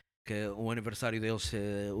 que o aniversário deles,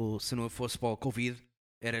 se não fosse para o Covid,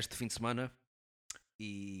 era este fim de semana.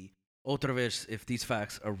 E outra vez, if these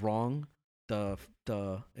facts are wrong,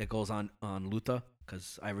 it goes on Luta,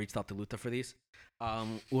 because I reached out to Luta for these.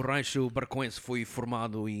 O Rancho Barcoense foi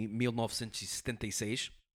formado em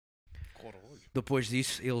 1976. Depois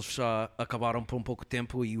disso, eles acabaram por um pouco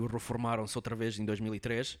tempo e reformaram-se outra vez em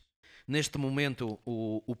 2003. Neste momento,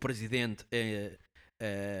 o presidente é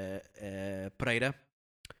Pereira.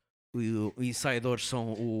 Os ensaiadores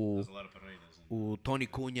são o Tony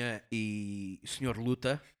Cunha e o Sr.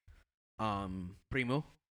 Luta. Primo,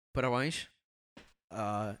 parabéns.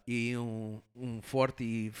 E um forte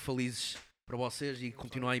e felizes para vocês e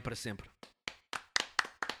continuarem para sempre.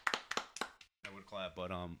 I would clap,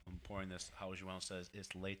 but I'm pouring this. How João says,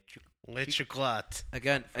 it's late. Let chocolate.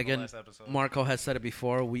 Again, Last episode. Marco has said it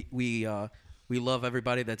before. We love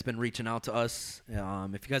everybody that's been reaching out to us.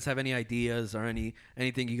 If you guys have any ideas or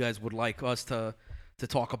anything you guys would like us to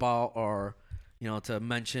talk about or to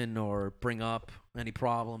mention or bring up, any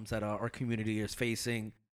problems that our community is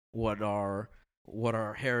facing, what our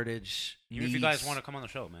heritage Even needs, if you guys want to come on the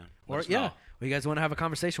show, man. let or us know. or you guys want to have a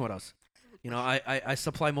conversation with us. I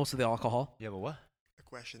supply most of the alcohol. Yeah, but what? A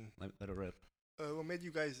question. Let it rip. What made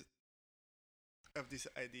you guys have this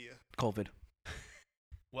idea? COVID.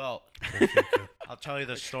 Well, I'll tell you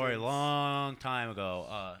the story. Experience. Long time ago.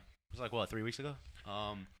 It was like what, 3 weeks ago?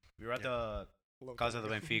 We were at the Long Casa de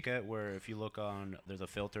time ago. Benfica, where if you look on, there's a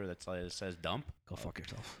filter that's like it says dump, Go fuck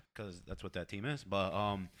yourself. because that's what that team is. But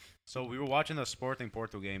so we were watching the Sporting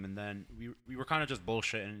Porto game, and then we were kind of just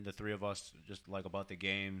bullshitting, the three of us, just like about the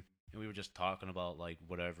game, and we were just talking about like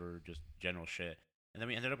whatever, just general shit. And then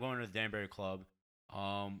we ended up going to the Danbury Club.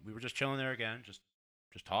 We were just chilling there again, just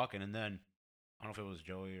talking, and then I don't know if it was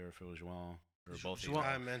Joey or if it was João or both. of you.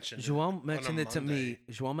 I mentioned João it mentioned on a it to me. Monday.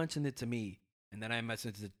 João mentioned it to me, and then I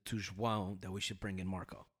mentioned it to João that we should bring in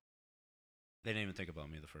Marco. They didn't even think about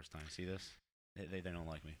me the first time. See this? They don't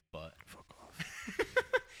like me, but Fuck off.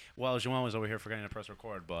 well, João was over here forgetting to press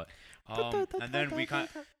record, but and then we kind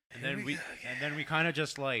we kind of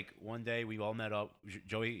just like one day we all met up.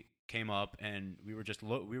 Joey came up and we were just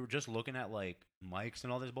looking at like mics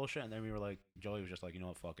and all this bullshit, and then we were like, Joey was just like, you know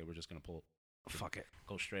what, fuck it, we're just gonna Fuck it.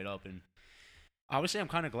 go straight up, and Obviously, I'm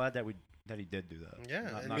kind of glad that he did do that. Yeah,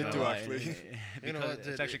 Not- and not me gonna too, lie. actually. You know Because what,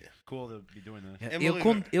 it's actually cool to be doing this. É, Eu Eu, me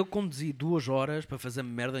con lembro- eu conduzi 2 horas para fazer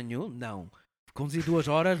merda nenhuma? Não. Conduzi 2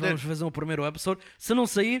 horas, vamos fazer um primeiro episode. Se não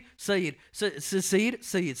sair, sair. Se sair,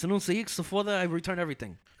 sair. Se não sair, que se foda, I return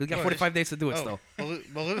everything. We got Oh, 45 days to do it Oh, still.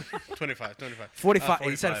 Balu, 25. 45.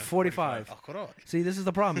 He said 45. 45. Oh, caralho. See, this is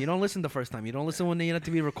the problem. You don't listen the first time. You don't listen when they need to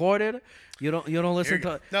be recorded. You don't listen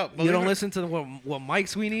Here you to go. No, you believe don't it- listen to what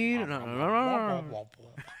mics we need. No, no, no, no.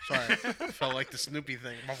 Sorry, felt like the Snoopy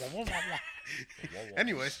thing.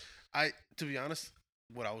 Anyways, to be honest,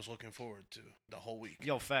 what I was looking forward to the whole week.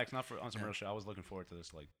 Yo, facts. Not for on some real shit. I was looking forward to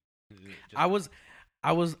this. Like,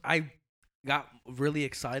 I got really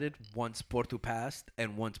excited once Porto passed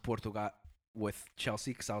and once Porto got with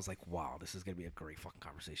Chelsea because I was like, wow, this is gonna be a great fucking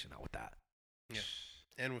conversation now with that. Yeah.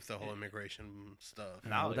 And with the whole immigration stuff.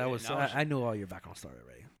 Now- No, that was now it's- I knew all your background story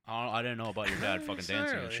already. I didn't know about your dad fucking dancing and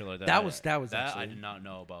Necessarily. shit like that. That was that I actually- did not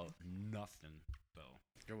know about nothing. So,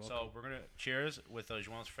 You're welcome. so we're gonna cheers with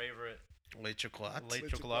Joan's favorite Late chocolate. late Late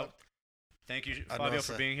chocolate. chocolate. Thank you, I Fabio, know,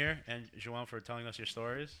 for sir. being here, and Joan for telling us your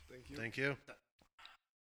stories. Thank you. Thank you.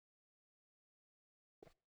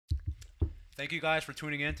 Thank you guys for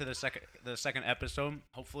tuning in to the second episode.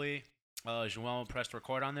 Hopefully, Joan pressed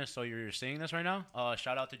record on this, so you're seeing this right now.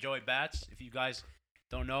 Shout out to Joey Bats. If you guys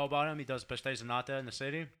don't know about him, he does pastéis de nata in the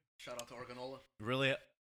city. Shout out to Organola. Really,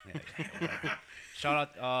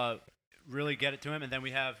 shout out. Really get it to him, and then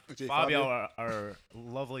we have Okay, Fabio, Fabio. our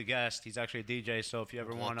lovely guest. He's actually a DJ, so if you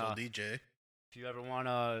ever Local wanna, DJ.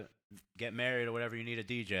 get married or whatever, you need a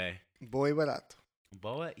DJ. Boy barato.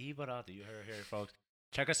 Boa e barato. You heard it here, folks.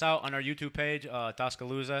 Check us out on our YouTube page,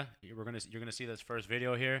 Tuscaloosa. You're gonna see this first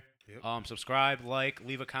video here. Yep. Subscribe, like,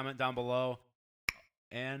 leave a comment down below,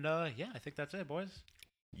 and yeah, I think that's it, boys.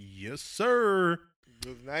 Yes, sir.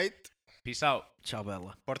 Good night. Peace out. Ciao,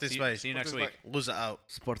 Bella. Portis See bem. you next Portis week. Lusa out.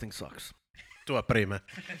 Sporting sucks. Tua prima.